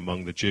mourning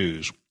among the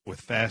Jews,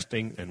 with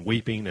fasting and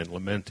weeping and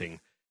lamenting,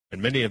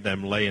 and many of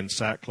them lay in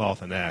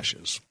sackcloth and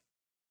ashes.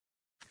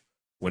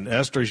 When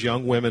Esther's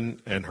young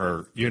women and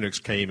her eunuchs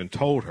came and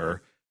told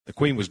her, the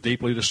queen was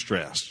deeply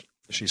distressed.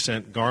 She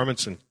sent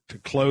garments to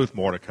clothe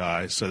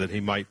Mordecai so that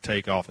he might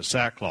take off his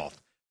sackcloth,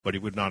 but he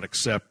would not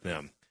accept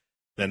them.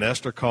 Then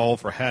Esther called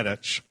for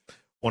Hathach,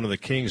 one of the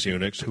king's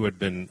eunuchs who had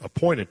been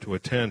appointed to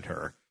attend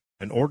her,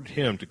 and ordered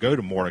him to go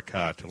to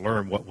Mordecai to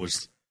learn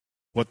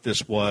what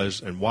this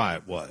was and why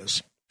it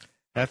was.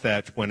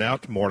 Hathach went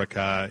out to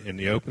Mordecai in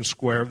the open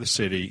square of the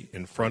city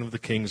in front of the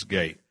king's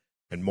gate,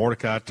 and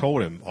Mordecai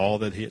told him all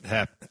that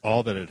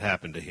had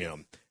happened to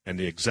him, and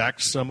the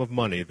exact sum of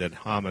money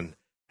that Haman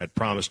had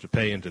promised to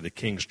pay into the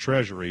king's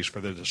treasuries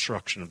for the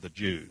destruction of the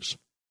Jews.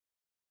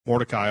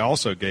 Mordecai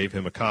also gave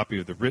him a copy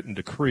of the written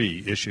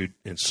decree issued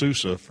in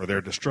Susa for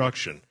their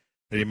destruction,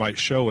 that he might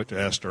show it to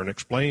Esther and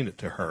explain it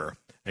to her,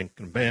 and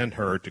command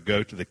her to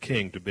go to the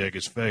king to beg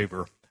his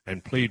favor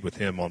and plead with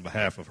him on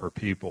behalf of her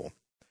people.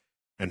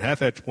 And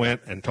Hathach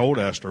went and told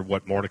Esther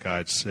what Mordecai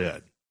had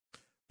said.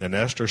 Then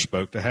Esther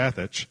spoke to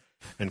Hathach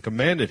and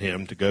commanded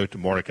him to go to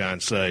Mordecai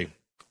and say,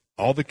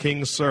 all the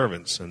king's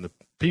servants and the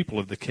people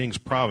of the king's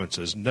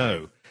provinces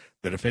know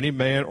that if any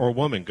man or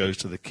woman goes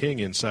to the king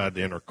inside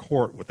the inner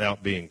court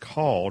without being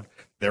called,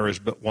 there is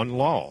but one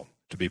law,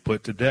 to be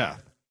put to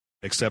death,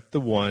 except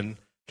the one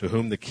to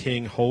whom the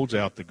king holds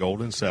out the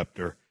golden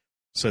scepter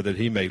so that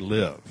he may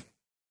live.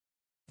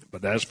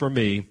 But as for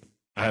me,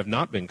 I have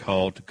not been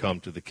called to come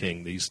to the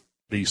king these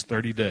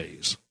 30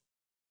 days.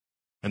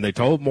 And they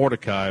told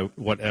Mordecai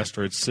what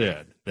Esther had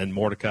said. Then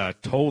Mordecai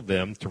told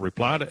them to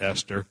reply to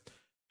Esther,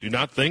 do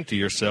not think to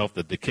yourself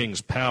that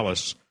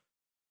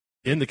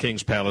in the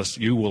king's palace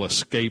you will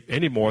escape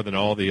any more than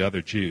all the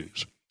other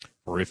Jews.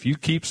 For if you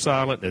keep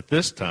silent at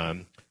this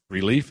time,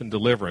 relief and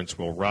deliverance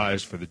will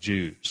rise for the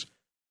Jews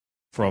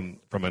from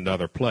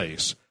another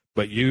place.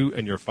 But you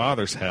and your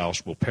father's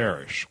house will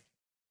perish.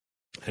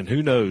 And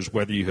who knows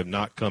whether you have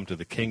not come to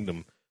the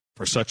kingdom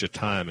for such a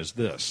time as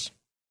this.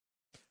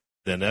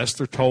 Then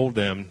Esther told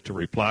them to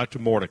reply to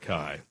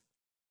Mordecai,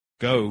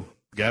 go,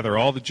 gather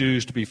all the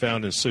Jews to be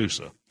found in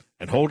Susa,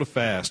 and hold a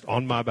fast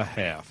on my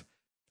behalf,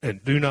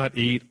 and do not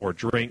eat or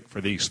drink for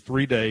these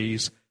 3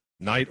 days,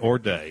 night or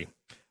day.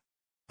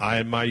 I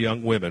and my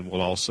young women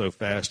will also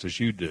fast as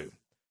you do.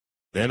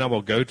 Then I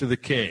will go to the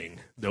king,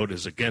 though it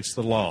is against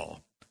the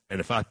law. And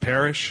if I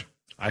perish,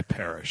 I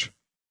perish.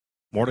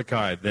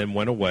 Mordecai then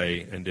went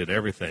away and did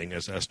everything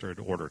as Esther had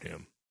ordered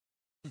him.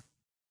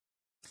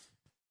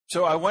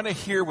 So I want to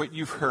hear what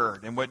you've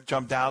heard and what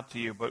jumped out to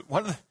you. But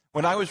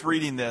when I was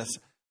reading this,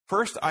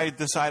 first I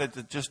decided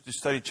to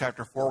study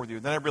chapter 4 with you.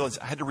 Then I realized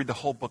I had to read the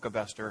whole book of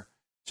Esther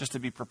just to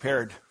be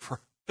prepared,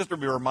 just to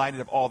be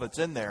reminded of all that's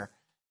in there.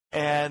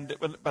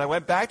 But I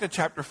went back to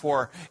chapter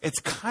 4. It's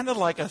kind of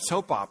like a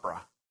soap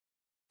opera,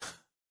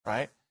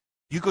 right?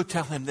 You go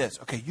tell him this.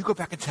 Okay, you go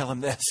back and tell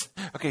him this.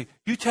 Okay,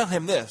 you tell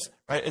him this,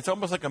 right? It's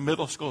almost like a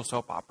middle school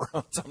soap opera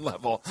on some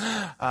level,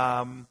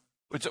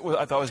 which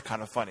I thought was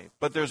kind of funny.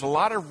 But there's a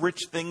lot of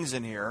rich things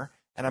in here,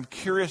 and I'm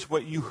curious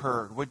what you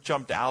heard, what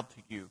jumped out to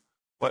you,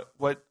 what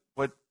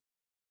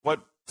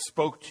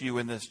spoke to you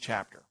in this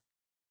chapter.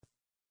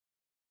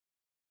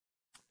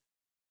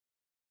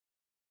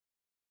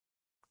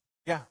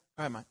 Yeah, go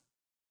ahead, Mike.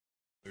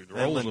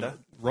 The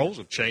roles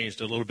have changed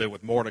a little bit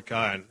with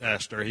Mordecai and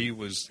Esther. He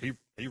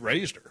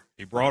raised her.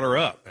 He brought her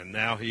up, and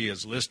now he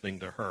is listening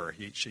to her.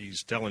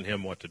 She's telling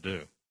him what to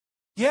do.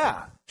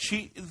 Yeah,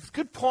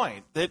 good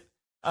point. That,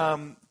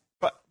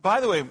 but by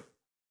the way,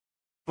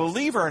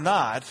 believe it or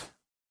not,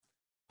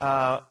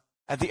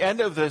 at the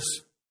end of this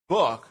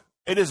book,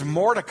 it is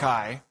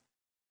Mordecai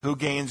who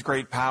gains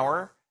great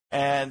power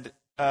and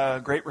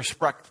great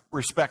respect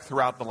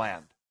throughout the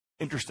land.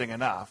 Interesting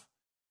enough.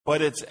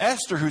 But it's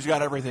Esther who's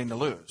got everything to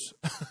lose.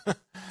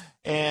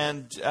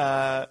 And,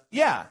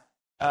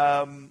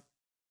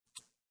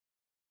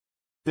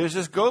 there's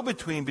this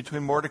go-between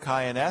between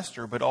Mordecai and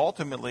Esther, but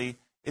ultimately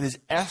it is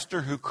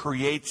Esther who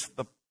creates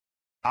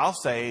I'll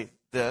say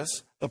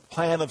this, the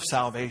plan of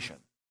salvation.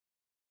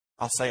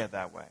 I'll say it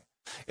that way.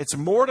 It's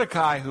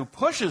Mordecai who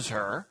pushes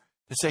her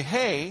to say,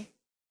 hey,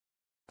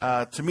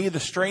 to me the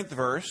strength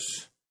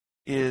verse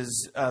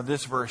is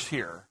this verse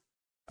here,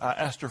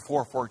 Esther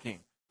 4:14.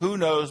 Who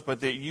knows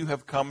but that you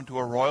have come to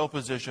a royal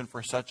position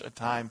for such a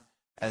time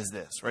as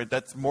this, right?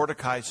 That's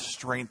Mordecai's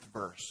strength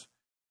verse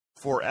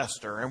for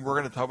Esther. And we're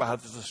going to talk about how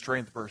this is a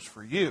strength verse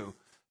for you.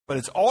 But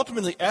it's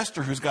ultimately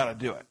Esther who's got to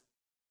do it.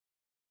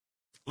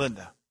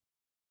 Linda.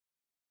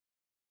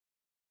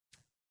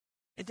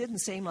 It didn't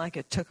seem like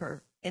it took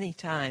her any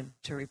time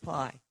to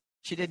reply.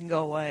 She didn't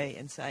go away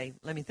and say,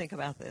 let me think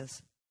about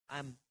this.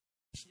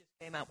 She just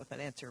came out with an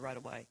answer right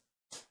away.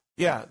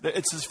 Yeah,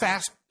 it's as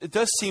fast. It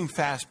does seem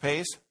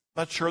fast-paced.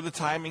 Not sure of the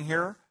timing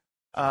here.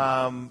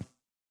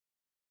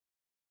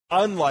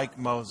 Unlike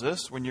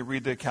Moses, when you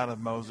read the account of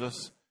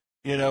Moses,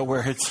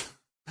 where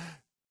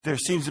there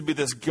seems to be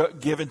this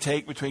give and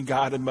take between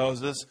God and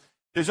Moses.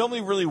 There's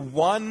only really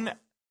one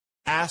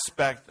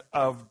aspect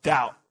of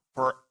doubt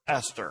for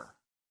Esther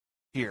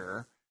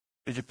here.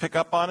 Did you pick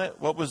up on it?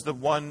 What's the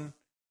one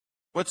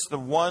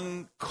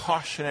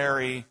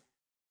cautionary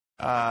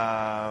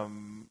doubt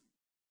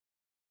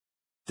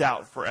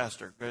for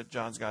Esther? Good,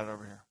 John's got it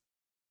over here.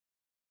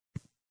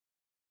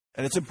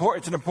 And it's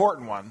important. It's an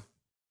important one.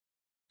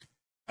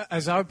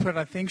 As I would put it,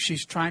 I think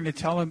she's trying to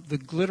tell him the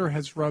glitter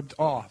has rubbed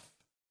off.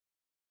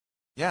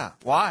 Yeah.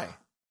 Why?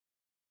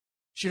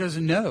 She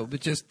doesn't know, but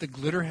just the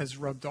glitter has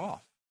rubbed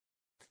off.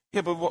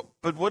 Yeah, but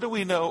what do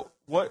we know?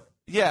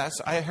 Yes,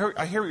 I hear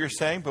what you're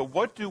saying, but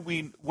what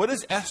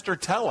does Esther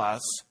tell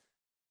us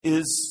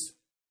is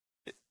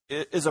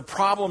a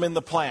problem in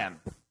the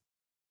plan?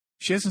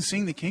 She hasn't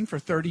seen the king for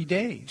 30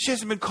 days. She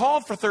hasn't been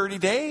called for 30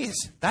 days.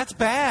 That's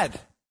bad.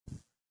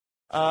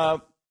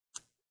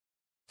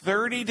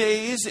 30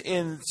 days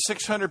in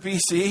 600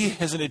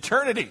 BC is an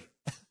eternity.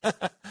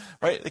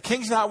 Right? The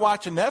king's not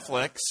watching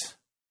Netflix.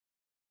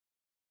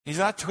 He's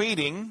not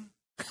tweeting.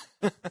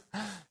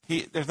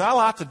 There's not a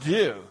lot to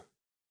do.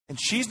 And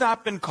she's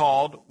not been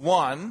called.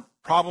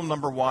 Problem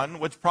number one.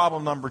 What's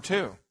problem number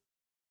two?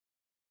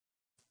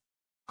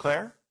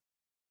 Claire?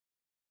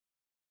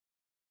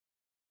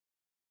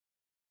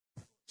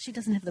 She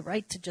doesn't have the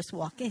right to just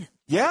walk in.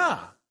 Yeah.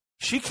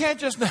 She can't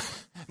just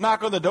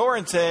knock on the door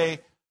and say,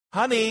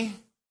 honey,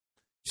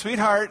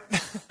 sweetheart,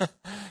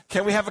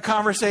 can we have a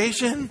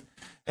conversation?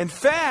 In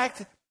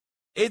fact,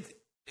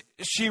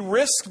 she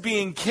risks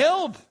being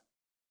killed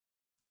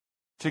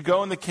to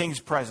go in the king's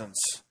presence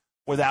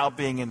without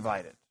being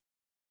invited.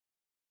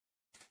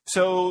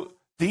 So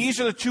these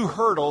are the two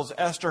hurdles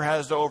Esther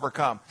has to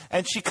overcome.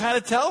 And she kind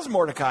of tells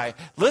Mordecai,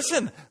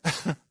 listen,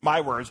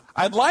 my words,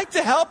 I'd like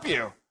to help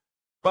you,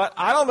 but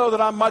I don't know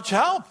that I'm much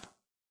help.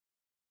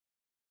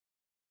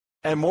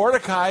 And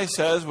Mordecai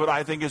says what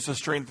I think is the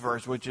strength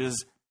verse, which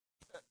is,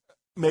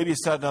 maybe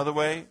said another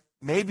way,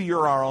 maybe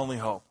you're our only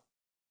hope.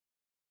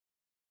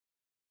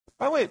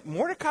 By the way,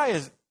 Mordecai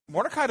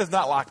does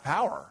not lack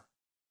power.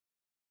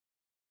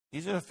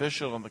 He's an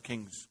official in the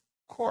king's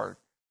court,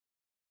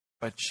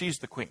 but she's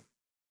the queen.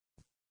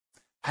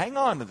 Hang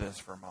on to this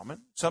for a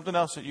moment. Something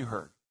else that you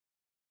heard.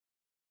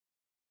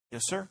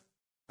 Yes, sir?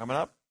 Coming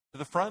up to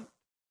the front.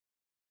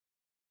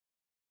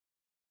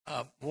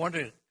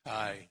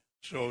 Mordecai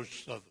shows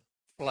some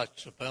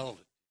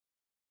flexibility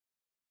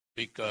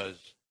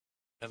because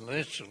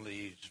initially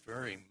he's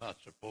very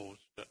much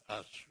opposed to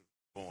us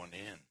going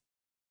in,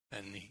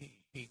 and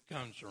he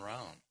comes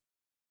around.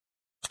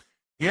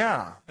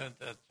 Yeah. And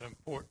that's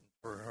important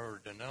for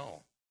her to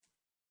know.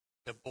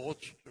 It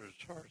bolsters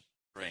her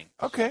strength.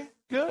 Okay,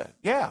 good.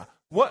 Yeah.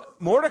 What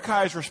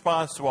Mordecai's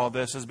response to all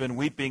this has been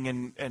weeping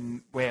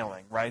and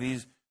wailing, right?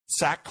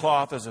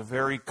 Sackcloth is a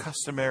very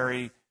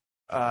customary,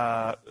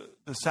 the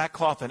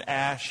sackcloth and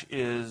ash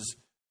is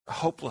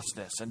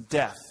hopelessness and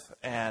death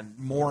and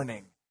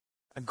mourning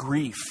and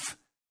grief.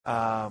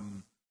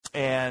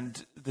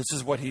 And this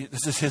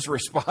is his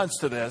response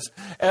to this.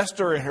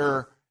 Esther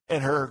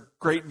in her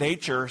great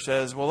nature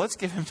says, well, let's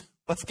give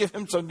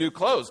him some new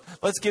clothes.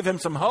 Let's give him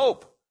some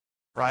hope,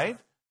 right?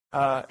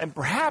 And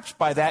perhaps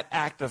by that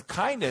act of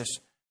kindness,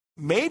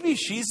 maybe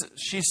she's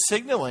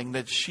signaling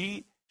that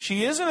she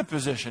is in a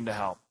position to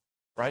help,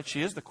 right?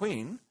 She is the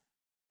queen.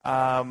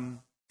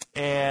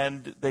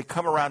 And they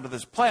come around to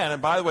this plan.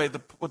 And by the way,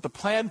 what the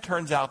plan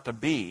turns out to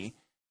be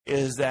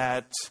is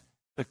that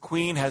the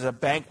queen has a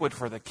banquet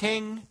for the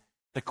king.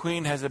 The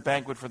queen has a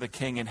banquet for the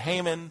king and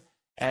Haman.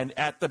 And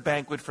at the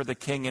banquet for the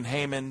king and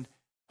Haman,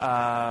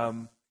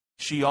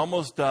 she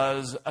almost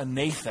does a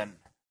Nathan.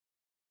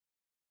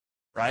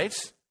 Right?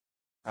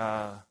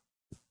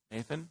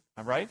 Nathan,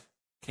 I'm right?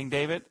 King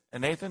David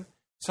and Nathan?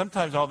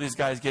 Sometimes all these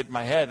guys get in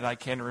my head and I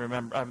can't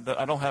remember.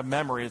 I don't have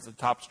memory as the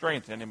top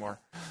strength anymore.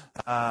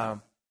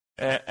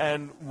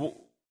 And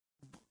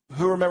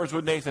who remembers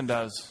what Nathan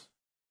does?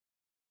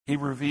 He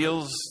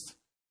reveals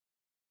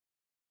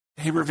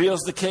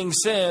the king's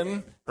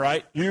sin,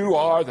 right? You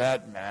are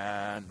that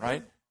man,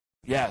 right?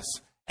 Yes.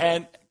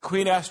 And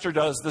Queen Esther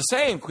does the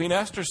same. Queen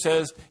Esther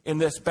says in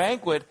this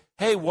banquet,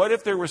 hey, what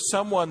if there was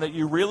someone that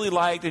you really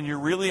liked and you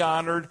really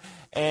honored,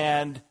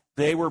 and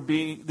they were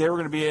going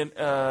to be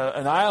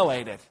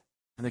annihilated?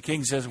 And the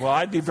king says, well,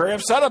 I'd be very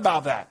upset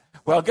about that.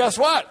 Well, guess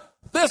what?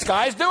 This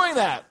guy's doing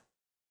that.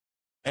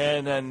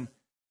 And then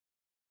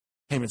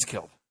Haman's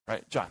killed.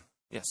 Right, John?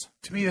 Yes.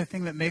 To me, the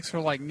thing that makes her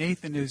like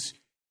Nathan is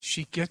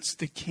she gets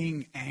the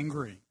king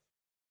angry.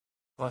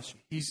 Bless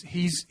you.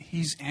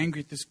 He's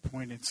angry at this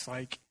point. It's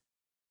like,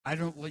 I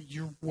don't like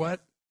you're what,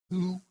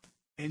 who,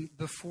 and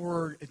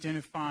before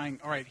identifying,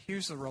 all right,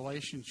 here's the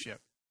relationship.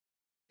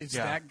 It's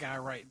that guy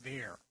right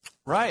there.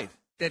 Right.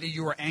 That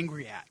you are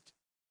angry at.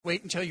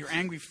 Wait until you're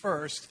angry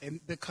first, and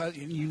because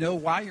you know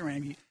why you're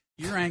angry.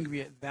 You're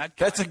angry at that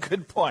guy. That's a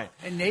good point.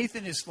 And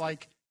Nathan is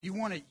like, you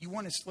want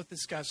to slit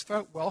this guy's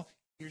throat. Well,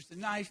 here's the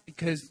knife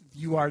because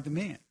you are the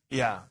man.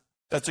 Yeah,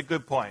 that's a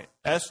good point.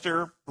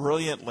 Esther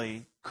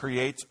brilliantly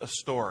creates a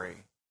story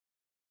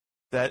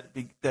that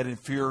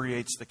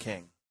infuriates the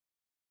king,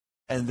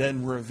 and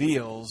then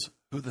reveals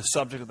who the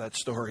subject of that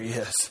story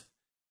is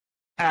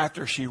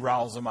after she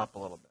riles him up a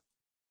little bit.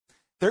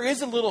 There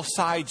is a little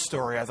side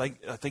story I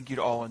think you'd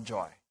all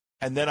enjoy,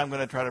 and then I'm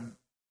going to try to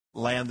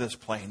land this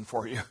plane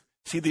for you.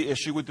 See the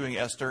issue with doing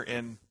Esther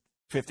in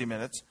 50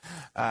 minutes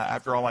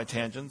after all my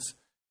tangents?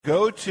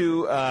 Go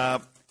to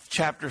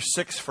chapter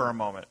 6 for a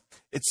moment.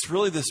 It's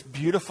really this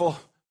beautiful,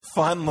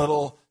 fun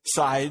little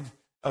side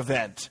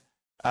event.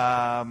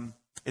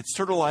 It's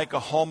sort of like a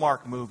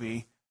Hallmark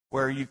movie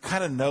where you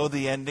kind of know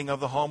the ending of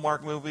the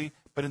Hallmark movie,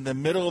 but in the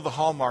middle of the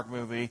Hallmark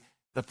movie,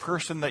 the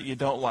person that you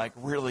don't like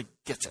really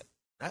gets it.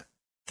 Right?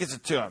 Gets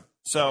it to him.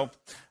 So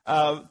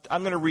I'm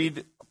going to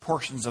read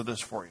portions of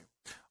this for you.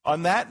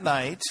 On that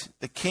night,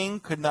 the king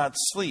could not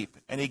sleep,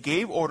 and he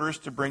gave orders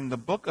to bring the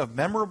book of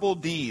memorable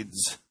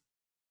deeds.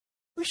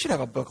 We should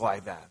have a book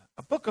like that,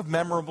 a book of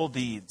memorable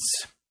deeds.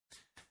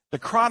 The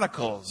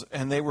Chronicles,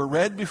 and they were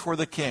read before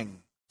the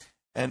king.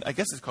 And I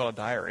guess it's called a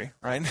diary,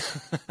 right?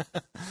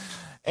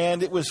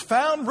 And it was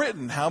found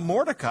written how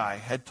Mordecai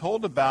had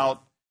told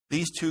about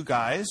these two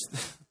guys,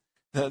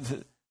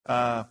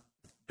 Bigthana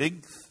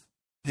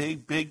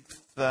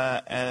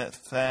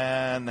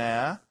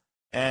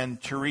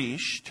and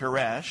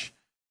Teresh,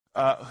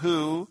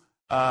 who,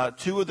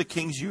 two of the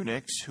king's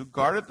eunuchs, who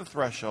guarded the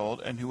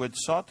threshold and who had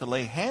sought to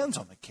lay hands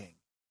on the king.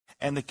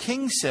 And the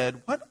king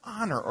said, what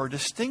honor or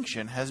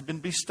distinction has been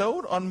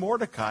bestowed on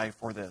Mordecai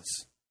for this?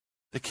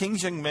 The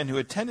king's young men who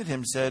attended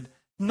him said,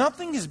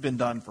 nothing has been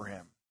done for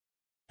him.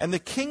 And the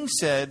king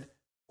said,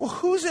 well,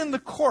 who's in the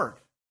court?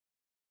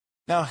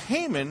 Now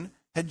Haman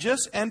had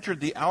just entered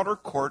the outer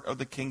court of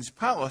the king's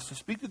palace to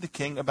speak to the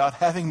king about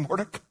having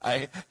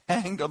Mordecai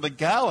hanged on the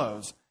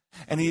gallows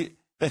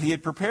that he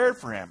had prepared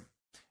for him.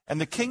 And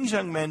the king's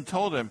young men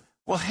told him,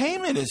 well,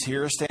 Haman is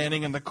here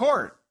standing in the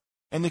court.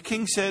 And the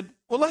king said,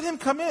 well, let him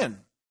come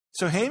in.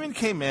 So Haman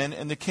came in,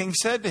 and the king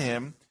said to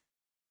him,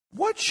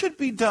 what should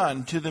be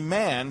done to the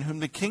man whom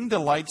the king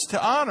delights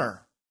to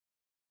honor?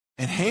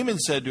 And Haman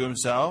said to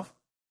himself,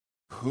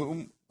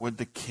 whom would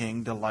the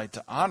king delight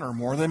to honor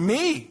more than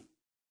me?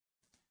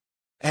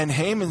 And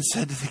Haman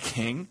said to the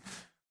king,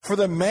 for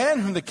the man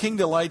whom the king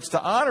delights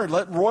to honor,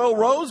 let royal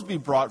robes be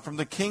brought from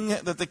the king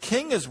that the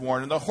king has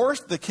worn, and the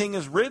horse the king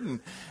has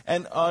ridden,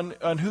 and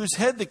on whose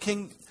head the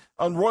king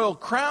on royal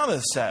crown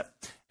is set.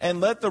 And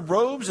let the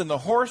robes and the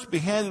horse be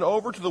handed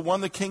over to the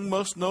one the king's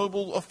most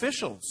noble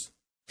officials.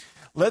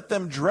 Let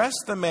them dress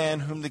the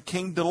man whom the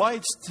king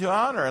delights to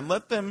honor, and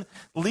let them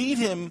lead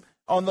him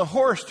on the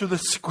horse to the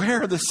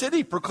square of the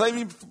city,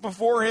 proclaiming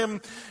before him,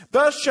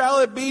 thus shall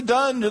it be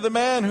done to the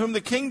man whom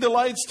the king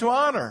delights to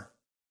honor.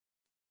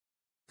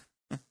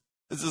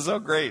 This is so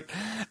great.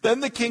 Then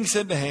the king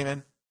said to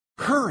Haman,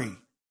 hurry,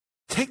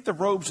 take the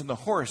robes and the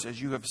horse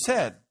as you have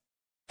said,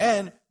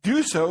 and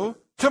do so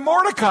to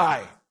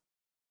Mordecai,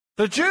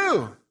 the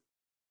Jew,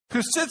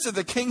 who sits at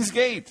the king's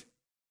gate.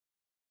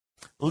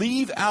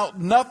 Leave out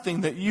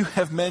nothing that you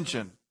have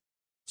mentioned.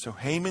 So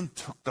Haman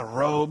took the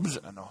robes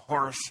and the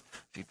horse.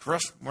 He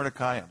dressed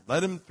Mordecai and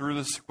led him through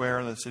the square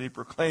of the city,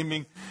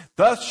 proclaiming,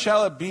 thus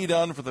shall it be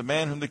done for the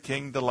man whom the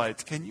king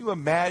delights. Can you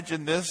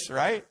imagine this,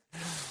 right?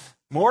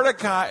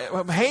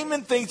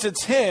 Haman thinks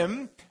it's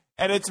him,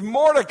 and it's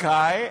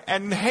Mordecai,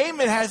 and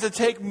Haman has to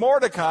take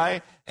Mordecai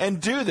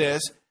and do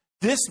this.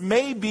 This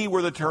may be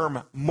where the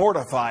term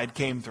mortified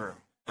came through,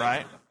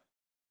 right?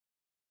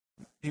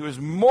 He was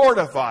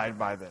mortified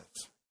by this.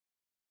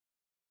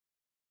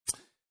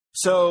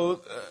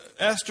 So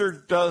Esther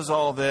does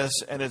all this,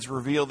 and it's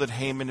revealed that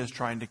Haman is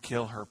trying to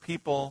kill her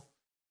people.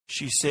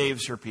 She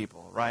saves her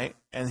people, right?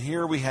 And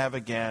here we have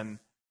again,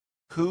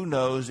 who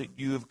knows that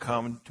you have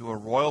come to a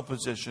royal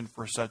position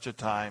for such a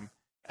time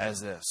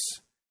as this?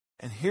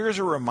 And here's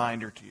a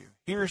reminder to you.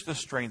 Here's the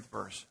strength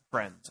verse,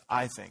 friends,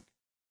 I think.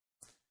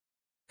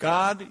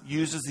 God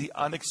uses the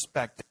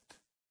unexpected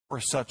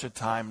for such a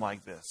time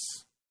like this.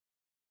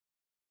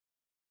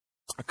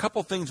 A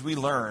couple things we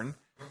learn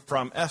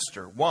from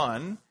Esther.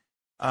 One,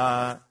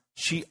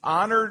 she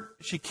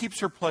keeps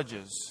her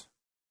pledges.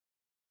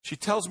 She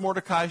tells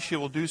Mordecai she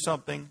will do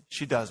something.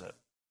 She does it.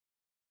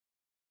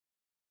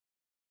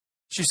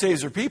 She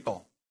saves her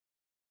people,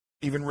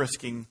 even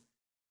risking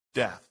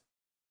death.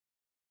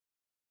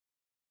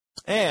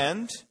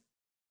 And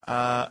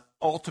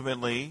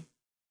ultimately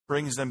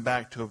brings them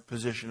back to a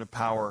position of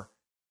power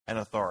and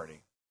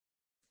authority.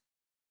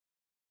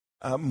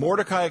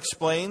 Mordecai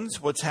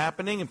explains what's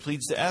happening and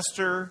pleads to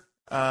Esther.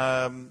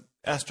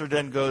 Esther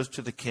then goes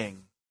to the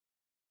king.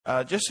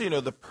 Just so you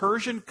know, the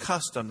Persian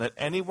custom that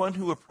anyone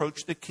who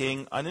approached the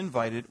king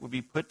uninvited would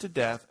be put to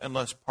death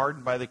unless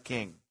pardoned by the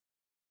king.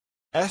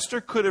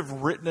 Esther could have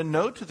written a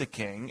note to the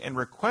king and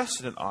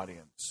requested an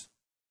audience,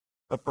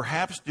 but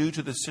perhaps due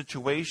to the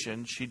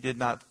situation, she did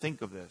not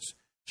think of this.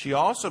 She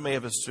also may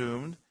have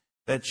assumed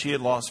that she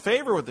had lost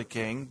favor with the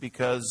king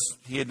because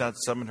he had not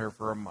summoned her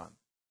for a month.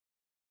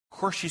 Of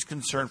course, she's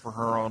concerned for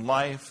her own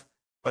life,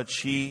 but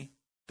she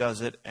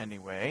does it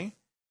anyway.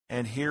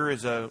 And here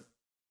is an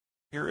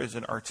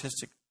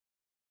artistic.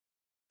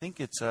 I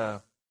think it's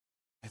a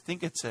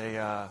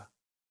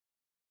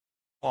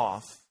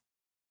cloth.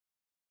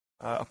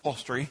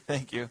 Upholstery,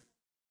 thank you.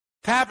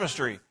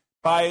 Tapestry.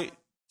 By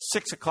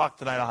 6 o'clock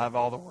tonight, I'll have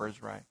all the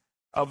words right.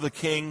 Of the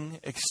king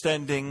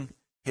extending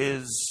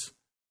his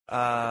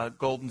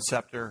golden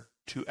scepter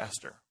to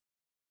Esther.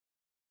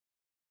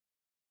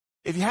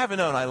 If you haven't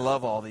known, I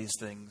love all these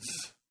things.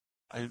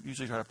 I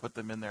usually try to put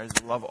them in there. I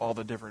just love all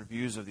the different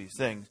views of these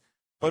things.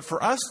 But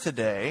for us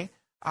today,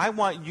 I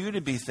want you to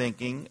be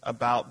thinking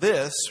about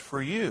this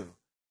for you.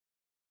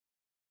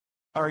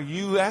 Are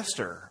you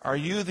Esther? Are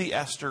you the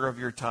Esther of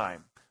your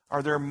time?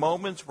 Are there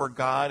moments where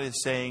God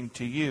is saying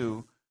to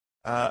you,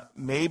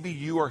 maybe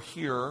you are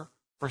here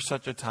for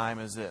such a time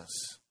as this?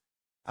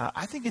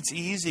 I think it's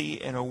easy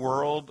in a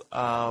world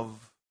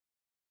of,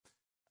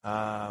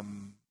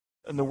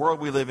 in the world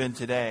we live in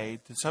today,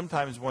 to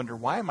sometimes wonder,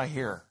 why am I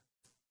here?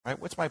 Right?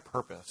 What's my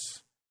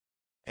purpose?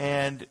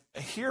 And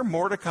here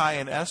Mordecai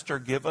and Esther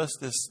give us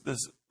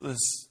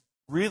this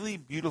really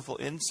beautiful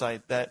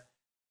insight that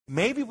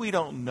maybe we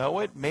don't know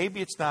it, maybe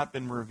it's not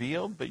been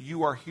revealed, but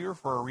you are here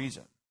for a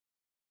reason.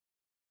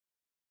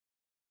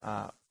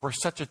 For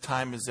such a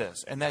time as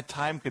this. And that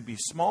time could be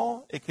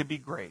small, it could be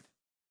great.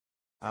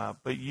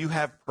 But you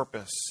have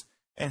purpose.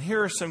 And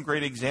here are some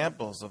great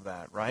examples of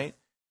that, right?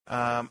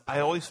 I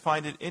always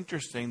find it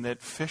interesting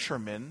that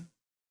fishermen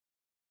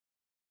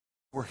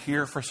were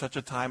here for such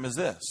a time as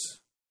this,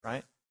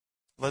 right?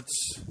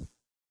 Let's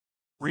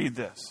read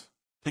this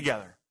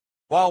together.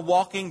 While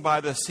walking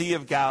by the Sea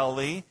of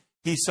Galilee,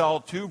 he saw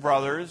two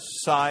brothers,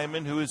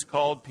 Simon, who is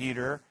called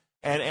Peter,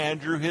 and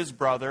Andrew, his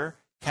brother,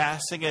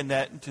 casting a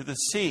net into the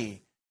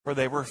sea, for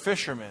they were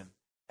fishermen.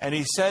 And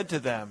he said to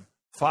them,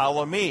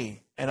 "Follow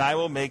me, and I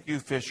will make you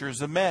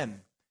fishers of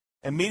men."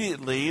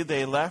 Immediately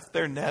they left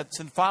their nets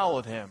and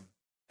followed him.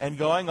 And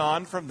going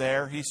on from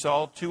there, he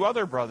saw two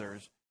other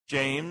brothers,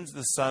 James,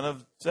 the son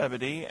of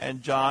Zebedee,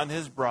 and John,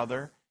 his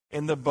brother,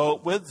 in the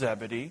boat with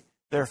Zebedee,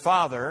 their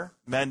father,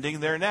 mending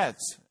their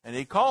nets. And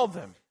he called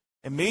them.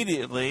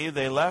 Immediately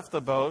they left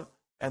the boat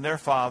and their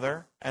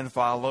father and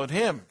followed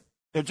him.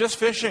 They're just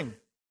fishing.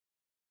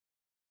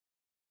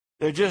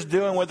 They're just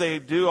doing what they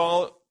do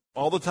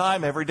all the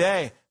time, every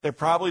day. They're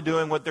probably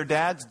doing what their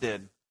dads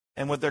did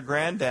and what their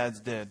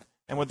granddads did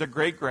and what their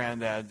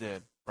great-granddad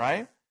did,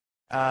 right?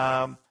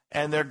 And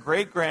their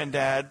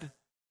great-granddad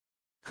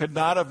could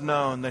not have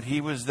known that he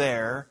was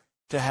there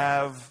to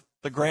have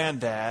the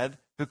granddad,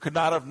 who could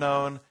not have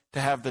known to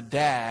have the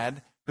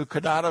dad, who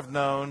could not have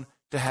known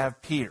to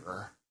have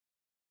Peter,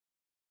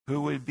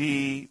 who would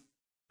be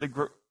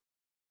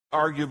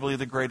arguably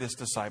the greatest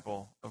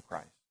disciple of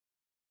Christ,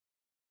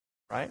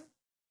 right?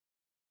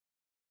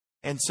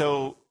 And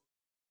so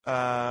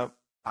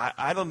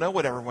I don't know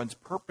what everyone's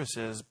purpose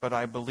is, but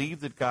I believe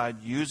that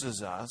God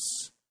uses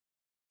us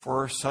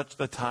for such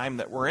the time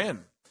that we're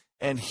in.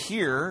 And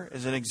here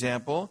is an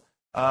example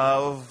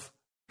of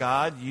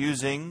God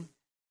using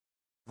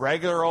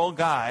regular old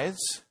guys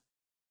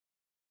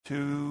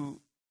to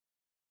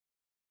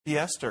be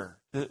Esther,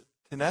 to,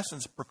 in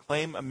essence,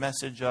 proclaim a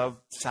message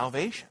of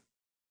salvation,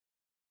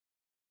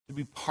 to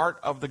be part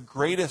of the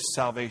greatest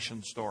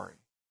salvation story.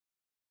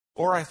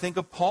 Or I think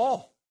of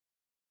Paul,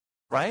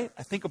 right?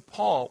 I think of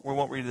Paul. We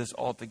won't read this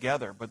all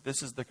together, but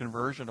this is the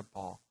conversion of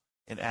Paul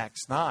in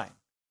Acts 9,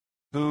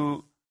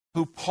 who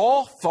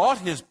Paul thought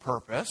his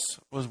purpose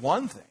was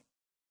one thing,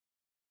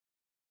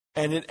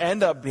 and it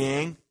ended up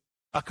being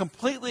a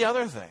completely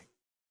other thing.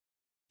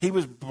 He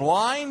was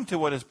blind to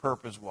what his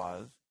purpose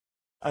was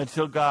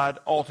until God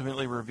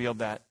ultimately revealed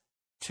that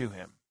to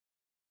him.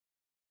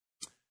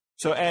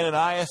 So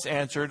Ananias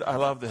answered, I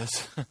love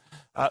this.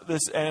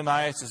 This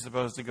Ananias is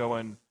supposed to go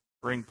and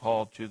bring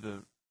Paul to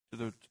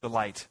the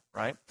light,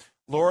 right?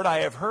 Lord, I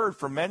have heard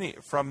from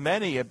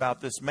many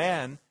about this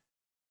man,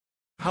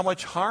 how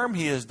much harm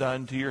he has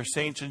done to your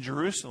saints in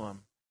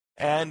Jerusalem.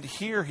 And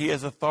here he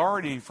has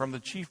authority from the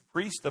chief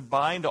priest to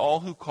bind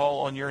all who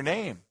call on your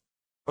name.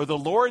 For the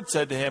Lord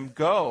said to him,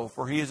 Go,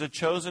 for he is a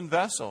chosen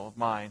vessel of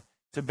mine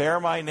to bear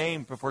my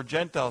name before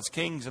Gentiles,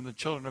 kings, and the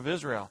children of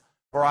Israel.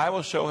 for I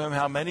will show him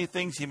how many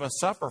things he must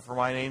suffer for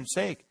my name's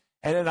sake.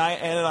 And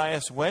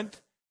Ananias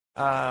went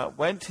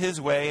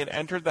his way and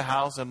entered the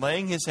house, and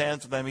laying his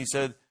hands on them, he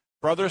said,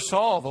 Brother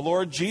Saul, the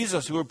Lord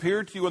Jesus, who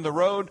appeared to you on the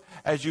road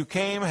as you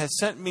came, has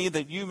sent me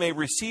that you may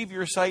receive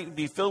your sight and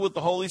be filled with the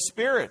Holy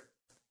Spirit.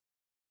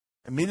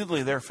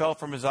 Immediately there fell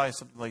from his eyes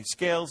something like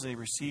scales, and he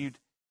received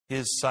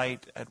his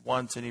sight at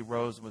once, and he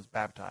rose and was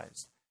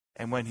baptized.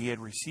 And when he had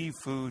received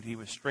food, he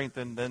was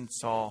strengthened. Then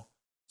Saul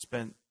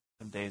spent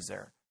some days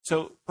there.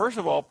 So first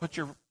of all, put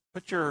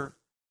your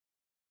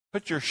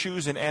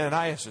shoes in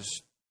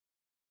Ananias's,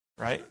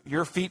 right?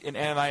 Your feet in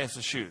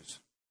Ananias's shoes.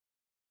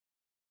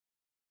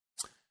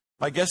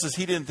 My guess is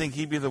he didn't think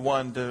he'd be the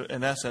one to,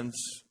 in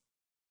essence,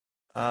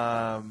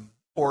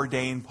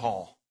 ordain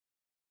Paul.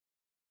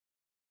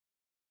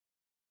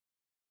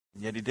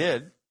 And yet he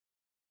did.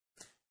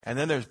 And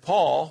then there's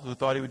Paul, who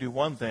thought he would do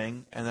one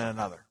thing and then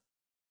another.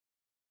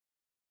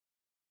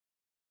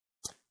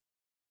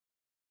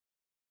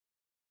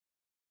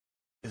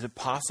 Is it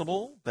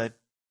possible that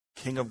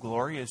King of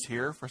Glory is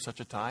here for such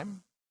a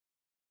time?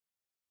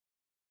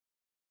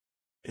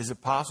 Is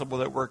it possible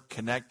that we're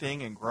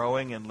connecting and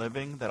growing and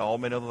living, that all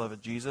may know the love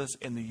of Jesus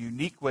in the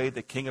unique way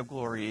that King of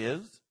Glory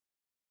is,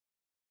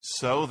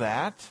 so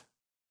that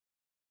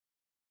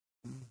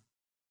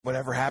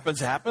whatever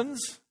happens,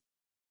 happens?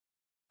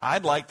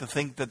 I'd like to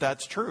think that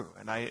that's true,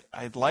 and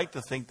I'd like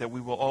to think that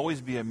we will always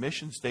be a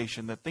mission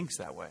station that thinks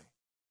that way,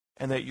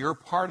 and that you're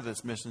part of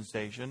this mission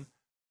station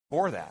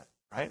for that,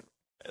 right?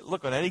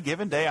 Look, on any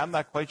given day, I'm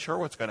not quite sure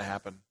what's going to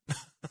happen.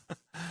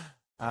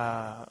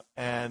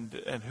 And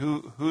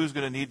who's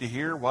going to need to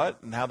hear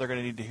what and how they're going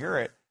to need to hear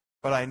it.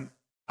 But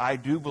I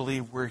do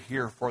believe we're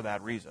here for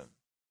that reason.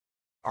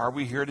 Are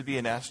we here to be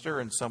an Esther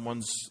in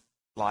someone's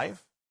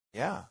life?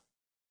 Yeah.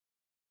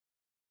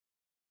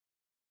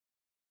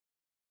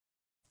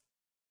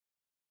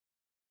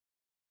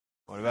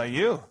 What about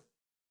you?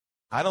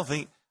 I don't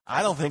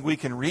think we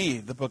can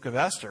read the book of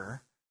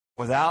Esther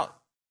without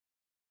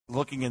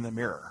looking in the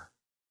mirror.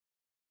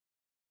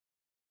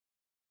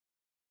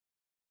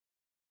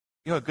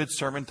 You know, a good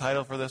sermon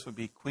title for this would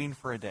be Queen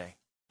for a Day.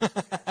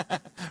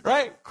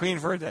 Right? Queen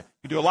for a Day.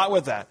 You do a lot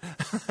with that.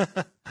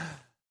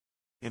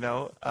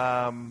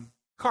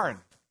 Karin.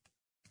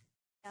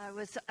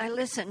 I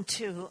listened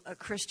to a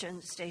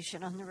Christian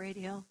station on the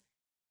radio.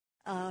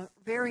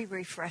 Very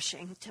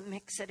refreshing to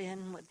mix it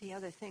in with the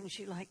other things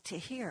you like to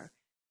hear.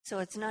 So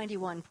it's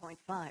 91.5.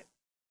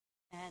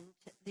 And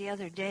the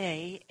other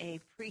day, a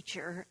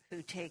preacher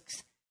who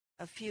takes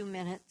a few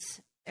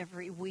minutes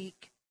every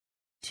week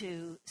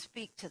to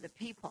speak to the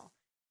people.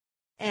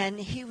 And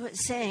he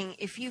was saying,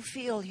 if you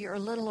feel you're a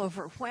little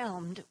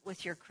overwhelmed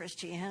with your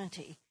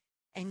Christianity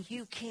and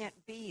you can't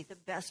be the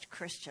best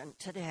Christian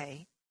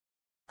today,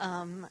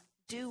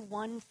 do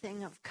one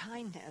thing of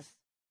kindness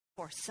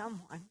for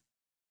someone,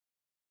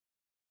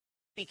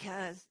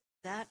 because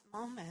that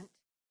moment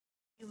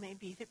you may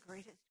be the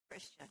greatest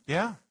Christian.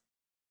 Yeah,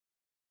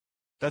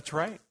 that's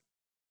right.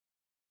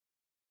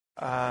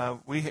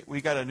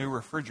 We got a new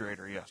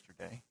refrigerator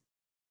yesterday.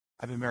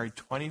 I've been married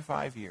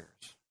 25 years.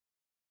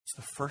 It's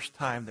the first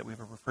time that we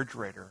have a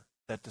refrigerator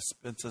that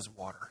dispenses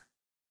water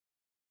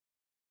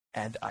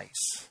and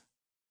ice.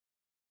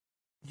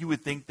 You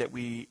would think that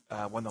we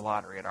won the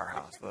lottery at our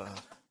house.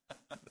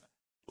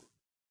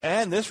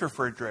 And this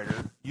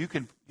refrigerator, you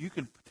can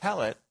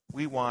tell it,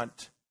 we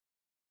want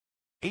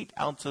 8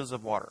 ounces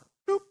of water.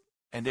 Boop,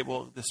 and it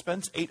will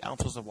dispense 8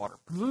 ounces of water.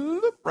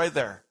 Boop, right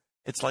there.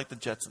 It's like the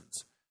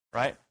Jetsons.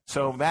 Right?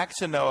 So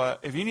Max and Noah,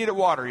 if you needed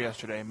water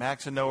yesterday,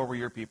 Max and Noah were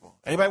your people.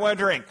 Anybody want a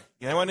drink?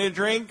 Anyone need a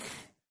drink?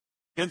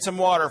 Get some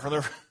water from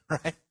the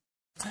right.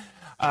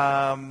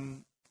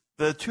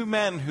 The 2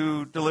 men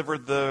who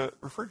delivered the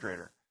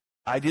refrigerator,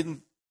 I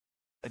didn't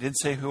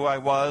say who I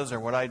was or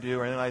what I do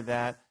or anything like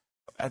that.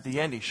 At the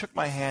end, he shook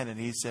my hand and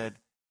he said,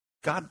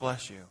 "God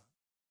bless you."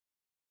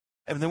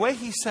 And the way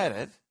he said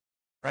it,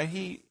 right?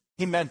 He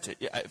meant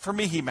it. For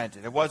me, he meant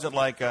it. It wasn't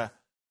like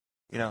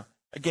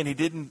again, he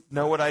didn't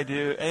know what I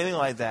do, anything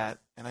like that.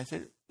 And I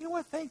said, "You know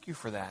what? Thank you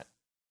for that."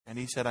 And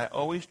he said, "I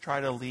always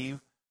try to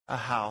leave a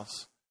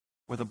house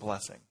with a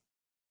blessing."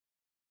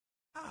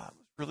 It was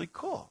really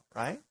cool,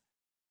 right?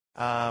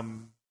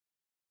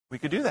 We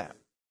could do that.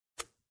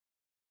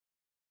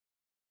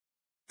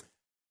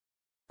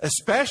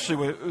 Especially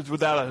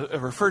without a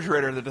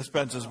refrigerator that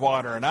dispenses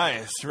water and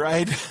ice,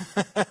 right?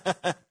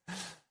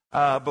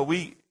 But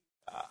we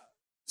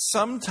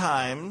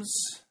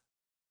sometimes...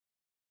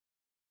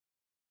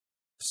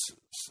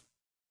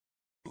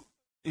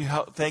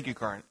 Thank you,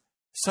 Karin.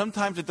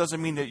 Sometimes it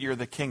doesn't mean that you're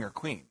the king or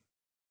queen.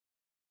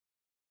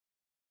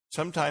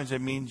 Sometimes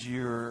it means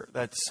you're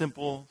that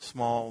simple,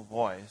 small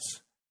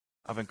voice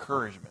of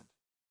encouragement,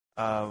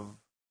 of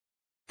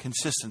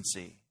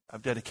consistency,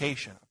 of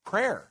dedication, of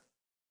prayer,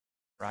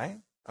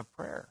 right? Of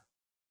prayer.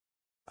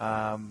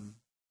 But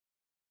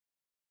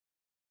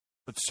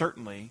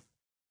certainly,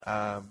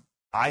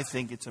 I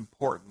think it's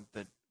important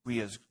that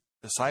we as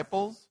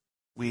disciples,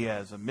 we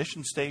as a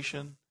mission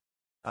station,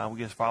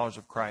 we as followers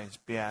of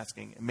Christ be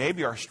asking. And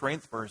maybe our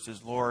strength verse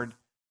is, Lord,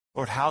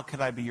 Lord, how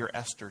can I be your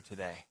Esther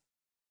today?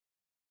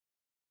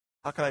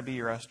 How can I be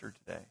your Esther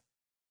today?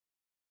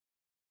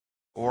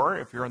 Or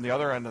if you're on the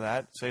other end of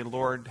that, say,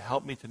 Lord,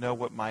 help me to know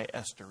what my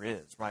Esther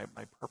is, my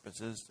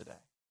purpose is today.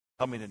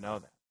 Help me to know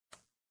that.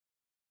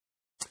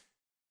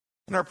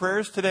 In our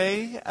prayers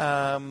today,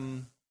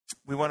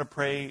 we want to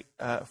pray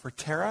for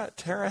Tara.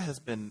 Tara has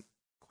been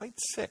quite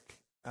sick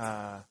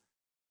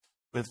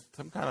with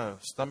some kind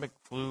of stomach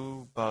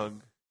flu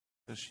bug,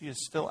 so she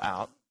is still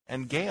out.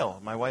 And Gail,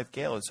 my wife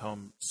Gail, is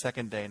home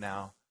second day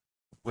now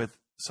with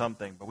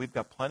something, but we've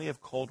got plenty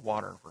of cold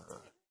water for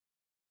her.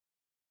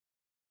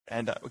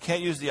 And we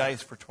can't use the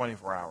ice for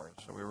 24 hours,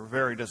 so we were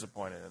very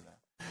disappointed in that.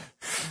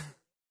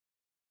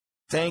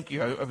 Thank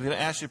you. I was going to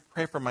ask you to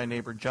pray for my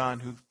neighbor John,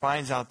 who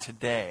finds out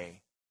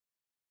today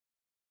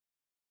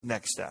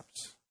next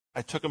steps.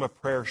 I took him a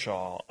prayer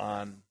shawl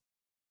on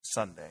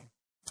Sunday,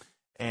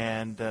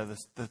 and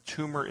the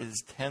tumor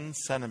is 10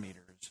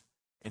 centimeters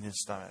in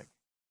his stomach.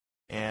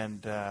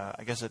 And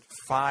I guess at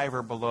 5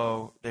 or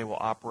below, they will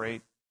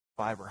operate.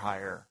 5 or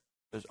higher.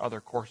 There's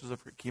other courses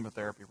of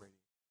chemotherapy radiation.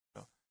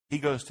 So he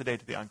goes today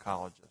to the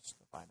oncologist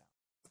to find out.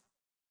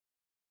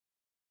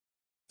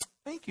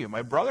 Thank you.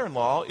 My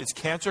brother-in-law is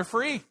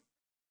cancer-free.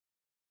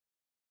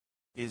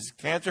 He's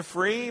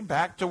cancer-free,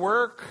 back to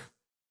work.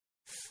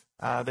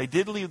 They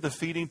did leave the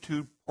feeding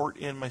tube port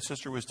in, my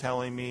sister was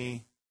telling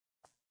me,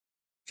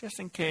 just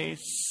in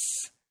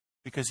case,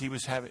 because he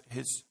was having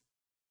his,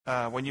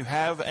 when you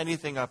have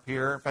anything up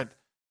here, in fact,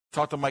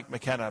 talk to Mike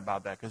McKenna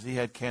about that, because he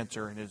had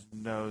cancer in his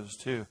nose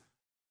too.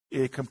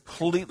 It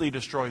completely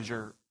destroys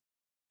your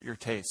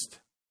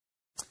taste.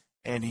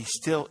 And he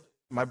still,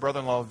 my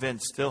brother-in-law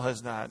Vince still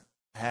has not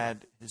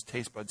had his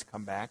taste buds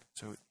come back,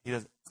 so he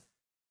doesn't.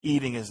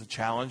 Eating is a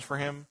challenge for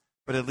him,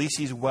 but at least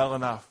he's well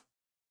enough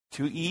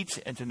to eat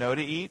and to know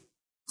to eat.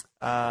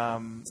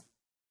 But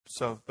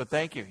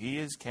thank you. He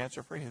is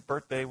cancer-free. His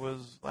birthday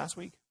was last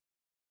week.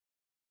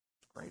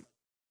 Great.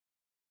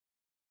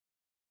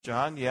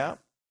 John, yeah.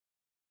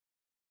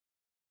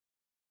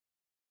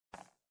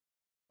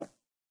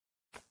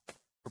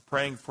 We're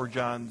praying for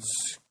John's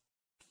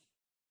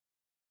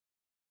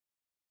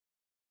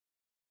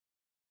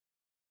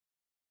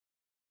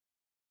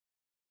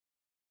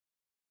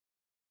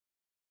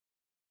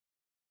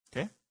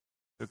okay.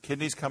 So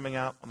kidney's coming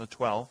out on the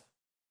 12th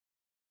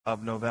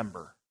of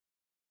November.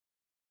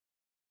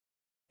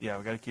 Yeah,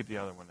 we got to keep the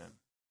other one in.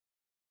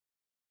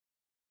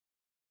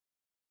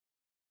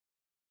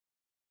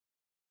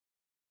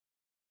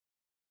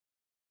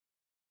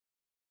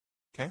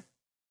 Okay.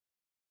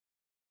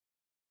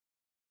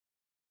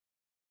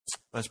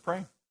 Let's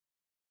pray.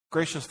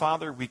 Gracious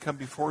Father, we come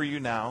before you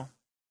now,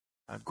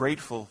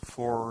 grateful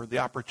for the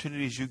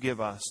opportunities you give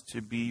us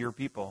to be your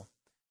people.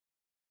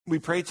 We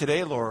pray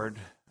today, Lord,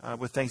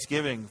 with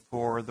thanksgiving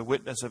for the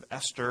witness of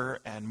Esther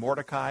and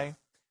Mordecai.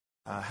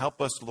 Help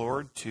us,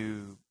 Lord,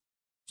 to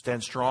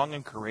stand strong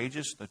and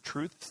courageous in the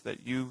truths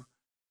that you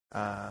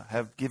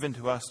have given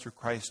to us through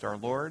Christ our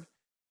Lord.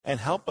 And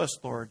help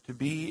us, Lord, to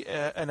be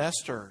an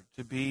Esther,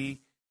 to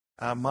be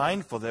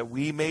mindful that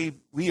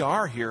we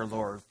are here,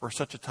 Lord, for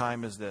such a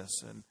time as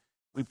this. And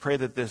we pray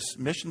that this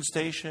mission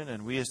station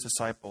and we as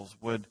disciples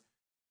would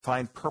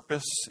find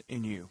purpose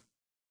in you.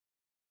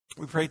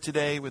 We pray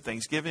today with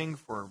thanksgiving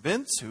for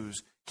Vince,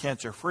 who's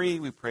cancer-free.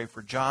 We pray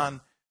for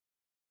John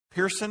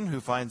Pearson, who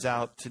finds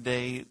out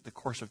today the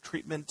course of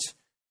treatment.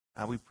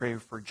 We pray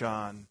for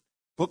John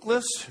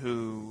Bookless,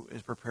 who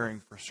is preparing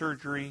for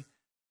surgery.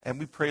 And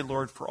we pray,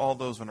 Lord, for all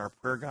those on our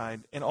prayer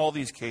guide. In all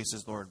these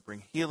cases, Lord,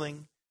 bring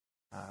healing,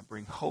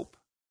 bring hope,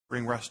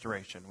 bring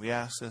restoration. We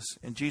ask this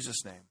in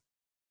Jesus' name.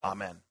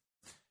 Amen.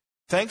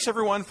 Thanks,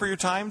 everyone, for your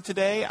time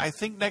today. I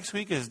think next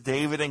week is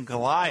David and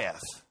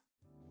Goliath.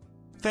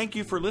 Thank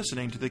you for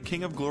listening to the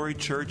King of Glory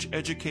Church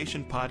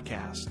Education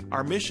Podcast.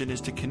 Our mission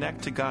is to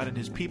connect to God and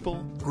His people,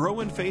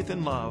 grow in faith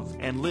and love,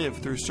 and live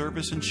through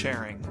service and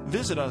sharing.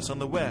 Visit us on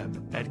the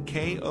web at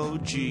kogva.org.